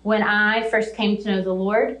when I first came to know the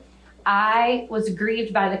Lord, I was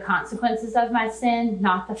grieved by the consequences of my sin,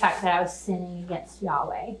 not the fact that I was sinning against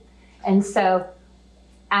Yahweh. And so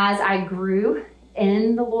as I grew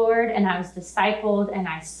in the Lord and I was discipled and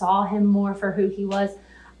I saw him more for who he was,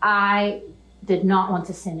 I did not want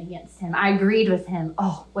to sin against him. I agreed with him.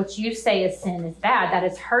 Oh, what you say is sin is bad. That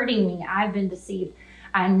is hurting me. I've been deceived.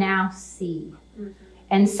 I now see. Mm-hmm.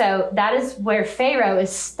 And so that is where Pharaoh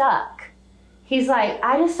is stuck. He's like,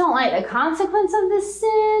 I just don't like the consequence of this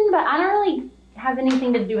sin, but I don't really have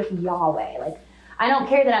anything to do with Yahweh. Like, I don't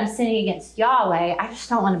care that I'm sinning against Yahweh. I just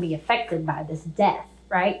don't want to be affected by this death,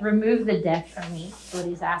 right? Remove the death from me, is what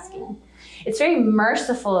he's asking. It's very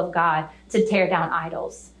merciful of God to tear down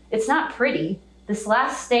idols. It's not pretty. This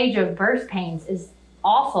last stage of birth pains is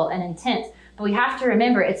awful and intense, but we have to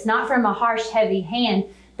remember it's not from a harsh, heavy hand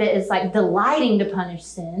that is like delighting to punish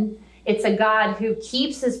sin. It's a God who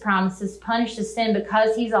keeps his promises, punishes sin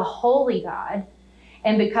because he's a holy God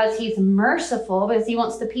and because he's merciful, because he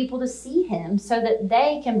wants the people to see him so that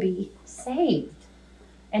they can be saved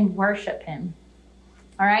and worship him.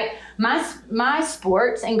 All right. My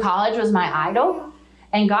sports in college was my idol.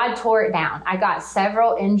 And God tore it down. I got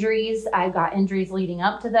several injuries. I got injuries leading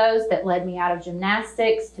up to those that led me out of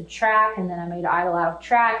gymnastics to track. And then I made an idol out of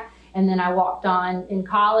track. And then I walked on in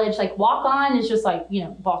college. Like, walk on is just like,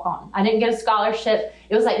 walk on. I didn't get a scholarship.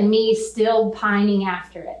 It was like me still pining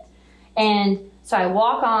after it. And so I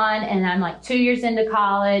walk on and I'm like 2 years into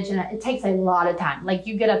college and it takes a lot of time. Like,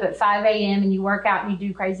 you get up at 5 a.m. and you work out and you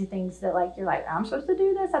do crazy things that like, you're like, I'm supposed to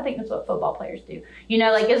do this? I think that's what football players do.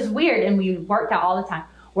 Like, it's weird. And we worked out all the time.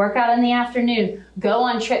 Work out in the afternoon, go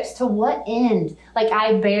on trips to what end? Like,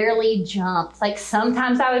 I barely jumped. Like,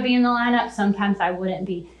 sometimes I would be in the lineup, sometimes I wouldn't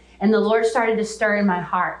be. And the Lord started to stir in my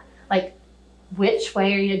heart. Like, which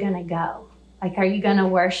way are you going to go? Like, are you going to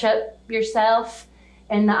worship yourself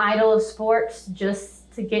in the idol of sports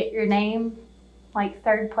just to get your name like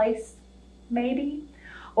third place, maybe?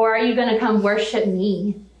 Or are you going to come worship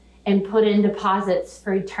me and put in deposits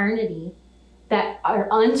for eternity that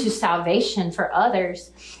are unto salvation for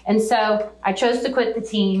others? And so I chose to quit the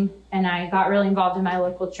team and I got really involved in my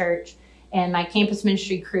local church, and my campus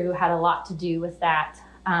ministry crew had a lot to do with that.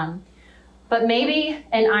 But maybe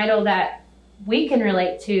an idol that we can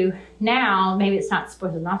relate to now, maybe it's not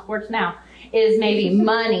sports now, is maybe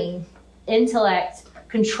money, intellect,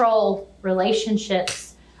 control,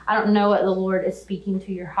 relationships. I don't know what the Lord is speaking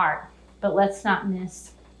to your heart, but let's not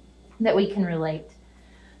miss that we can relate.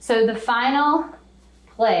 So the final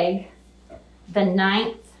plague, the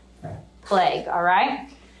 9th plague, all right?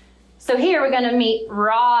 So here we're going to meet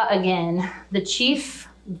Ra again, the chief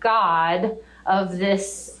god of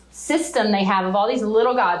this system they have of all these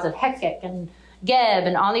little gods of Hekek and Geb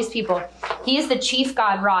and all these people. He is the chief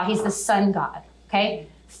god Ra. He's the sun god, okay?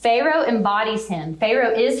 Pharaoh embodies him.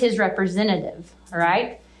 Pharaoh is his representative, all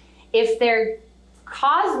right? If their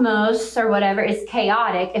cosmos or whatever is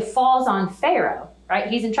chaotic, it falls on Pharaoh, right?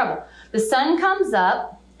 He's in trouble. The sun comes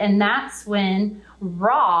up, and that's when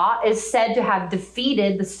Ra is said to have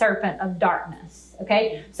defeated the serpent of darkness,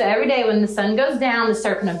 okay? So every day when the sun goes down, the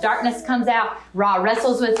serpent of darkness comes out. Ra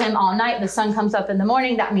wrestles with him all night. The sun comes up in the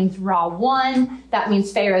morning. That means Ra won. That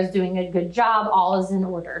means Pharaoh's doing a good job. All is in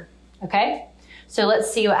order, okay? So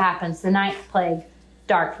let's see what happens. The 9th plague,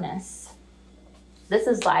 darkness. This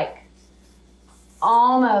is like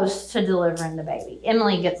almost to delivering the baby.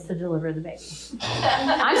 Emily gets to deliver the baby.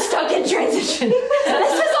 I'm stuck in transition.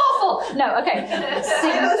 This is awful. No, okay.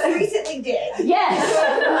 I most recently did.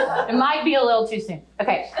 Yes. It might be a little too soon.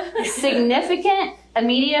 Okay. Significant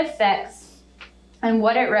immediate effects, and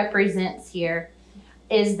what it represents here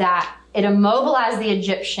is that it immobilized the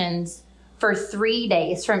Egyptians for 3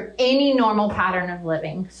 days from any normal pattern of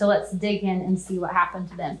living. So let's dig in and see what happened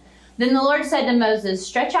to them. Then the Lord said to Moses,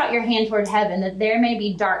 stretch out your hand toward heaven, that there may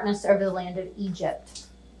be darkness over the land of Egypt,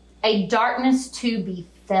 a darkness to be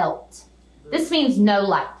felt. This means no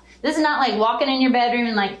light. This is not like walking in your bedroom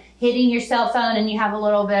and like hitting your cell phone and you have a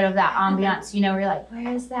little bit of that ambiance, where you're like,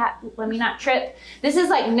 where is that? Let me not trip. This is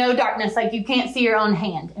like no darkness, like you can't see your own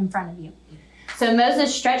hand in front of you. So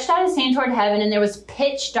Moses stretched out his hand toward heaven, and there was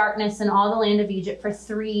pitch darkness in all the land of Egypt for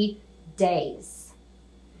 3 days.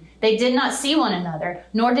 They did not see one another,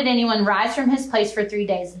 nor did anyone rise from his place for 3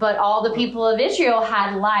 days. But all the people of Israel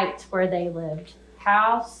had light where they lived.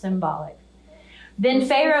 How symbolic. Then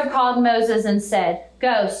Pharaoh called Moses and said,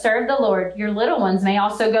 go, serve the Lord. Your little ones may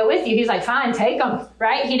also go with you. He's like, fine, take them,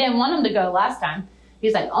 right? He didn't want them to go last time.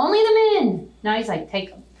 He's like, only the men. Now he's like,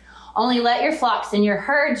 take them. Only let your flocks and your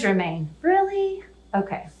herds remain. Really?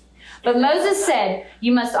 Okay. But Moses said,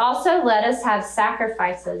 you must also let us have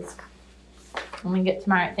sacrifices. Let me get to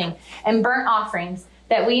my right thing. And burnt offerings,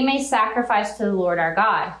 that we may sacrifice to the Lord our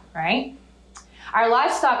God, right? Our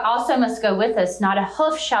livestock also must go with us. Not a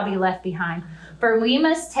hoof shall be left behind. for we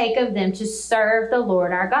must take of them to serve the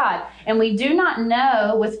Lord our God. And we do not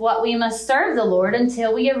know with what we must serve the Lord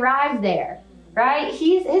until we arrive there. Right?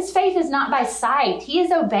 His faith is not by sight. He is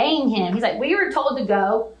obeying him. He's like, we were told to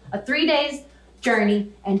go a 3 days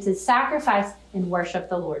journey and to sacrifice and worship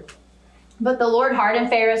the Lord. But the Lord hardened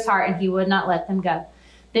Pharaoh's heart, and he would not let them go.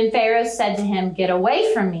 Then Pharaoh said to him, get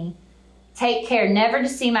away from me. Take care never to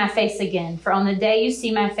see my face again, for on the day you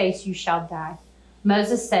see my face, you shall die.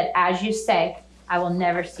 Moses said, as you say, I will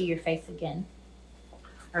never see your face again.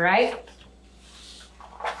 All right?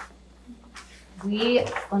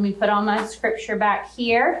 Let me put all my scripture back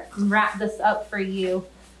here and wrap this up for you.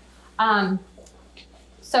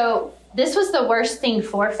 So this was the worst thing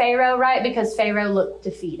for Pharaoh, right? Because Pharaoh looked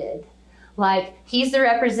defeated. Like, he's the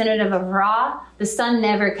representative of Ra. The sun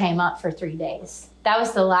never came up for 3 days. That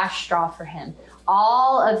was the last straw for him.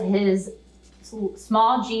 All of his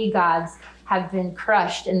small g gods have been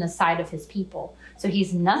crushed in the sight of his people. So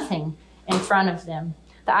he's nothing in front of them.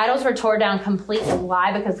 The idols were torn down completely.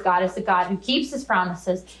 Why? Because God is the God who keeps his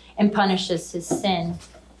promises and punishes his sin.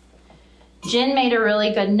 Jen made a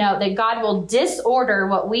really good note that God will disorder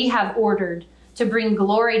what we have ordered to bring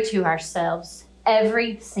glory to ourselves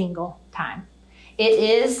every single time. It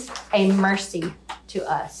is a mercy to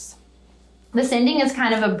us. This ending is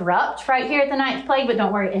kind of abrupt right here at the ninth plague, but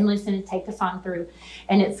don't worry, Emily's going to take us on through,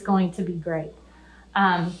 and it's going to be great.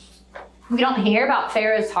 We don't hear about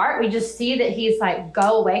Pharaoh's heart. We just see that he's like,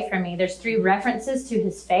 go away from me. There's 3 references to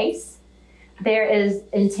his face. There is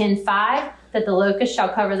in 10:5 that the locust shall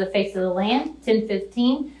cover the face of the land.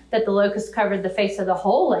 10:15 that the locust covered the face of the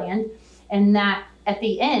whole land. And that at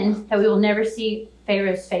the end that we will never see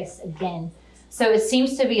Pharaoh's face again. So it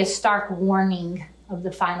seems to be a stark warning of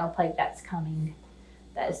the final plague that's coming.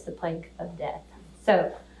 That is the plague of death.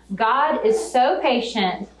 So God is so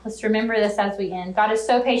patient. Let's remember this as we end. God is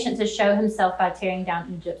so patient to show himself by tearing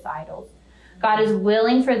down Egypt's idols. God is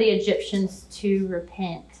willing for the Egyptians to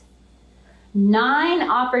repent. 9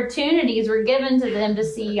 opportunities were given to them to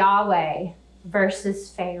see Yahweh versus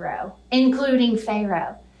Pharaoh, including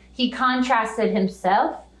Pharaoh. He contrasted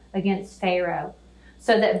himself against Pharaoh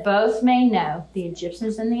so that both may know, the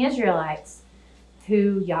Egyptians and the Israelites,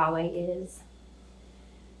 who Yahweh is.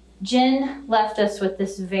 Jen left us with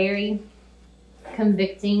this very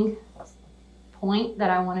convicting point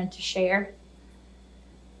that I wanted to share.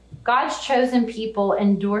 God's chosen people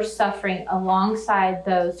endure suffering alongside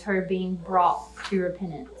those who are being brought to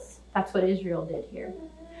repentance. That's what Israel did here.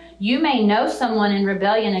 You may know someone in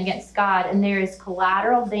rebellion against God, and there is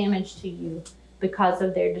collateral damage to you because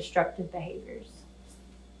of their destructive behaviors.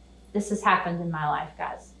 This has happened in my life,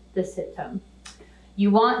 guys. This hits home.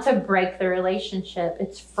 You want to break the relationship.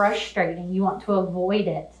 It's frustrating. You want to avoid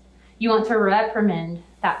it. You want to reprimand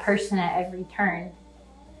that person at every turn.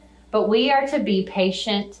 But we are to be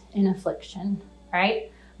patient in affliction, right?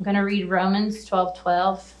 I'm going to read Romans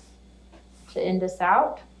 12:12 to end us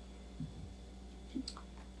out.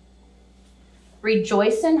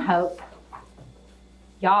 Rejoice in hope.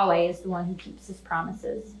 Yahweh is the one who keeps his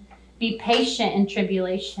promises. Be patient in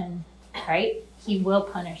tribulation, right? He will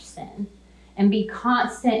punish sin. And be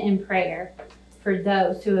constant in prayer for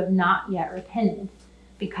those who have not yet repented,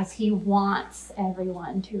 because he wants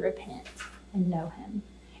everyone to repent and know him.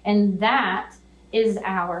 And that is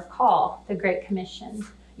our call, the Great Commission.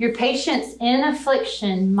 Your patience in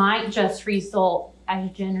affliction might just result,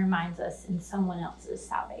 as Jen reminds us, in someone else's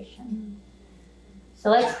salvation. So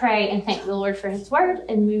let's pray and thank the Lord for his word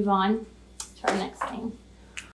and move on to our next thing.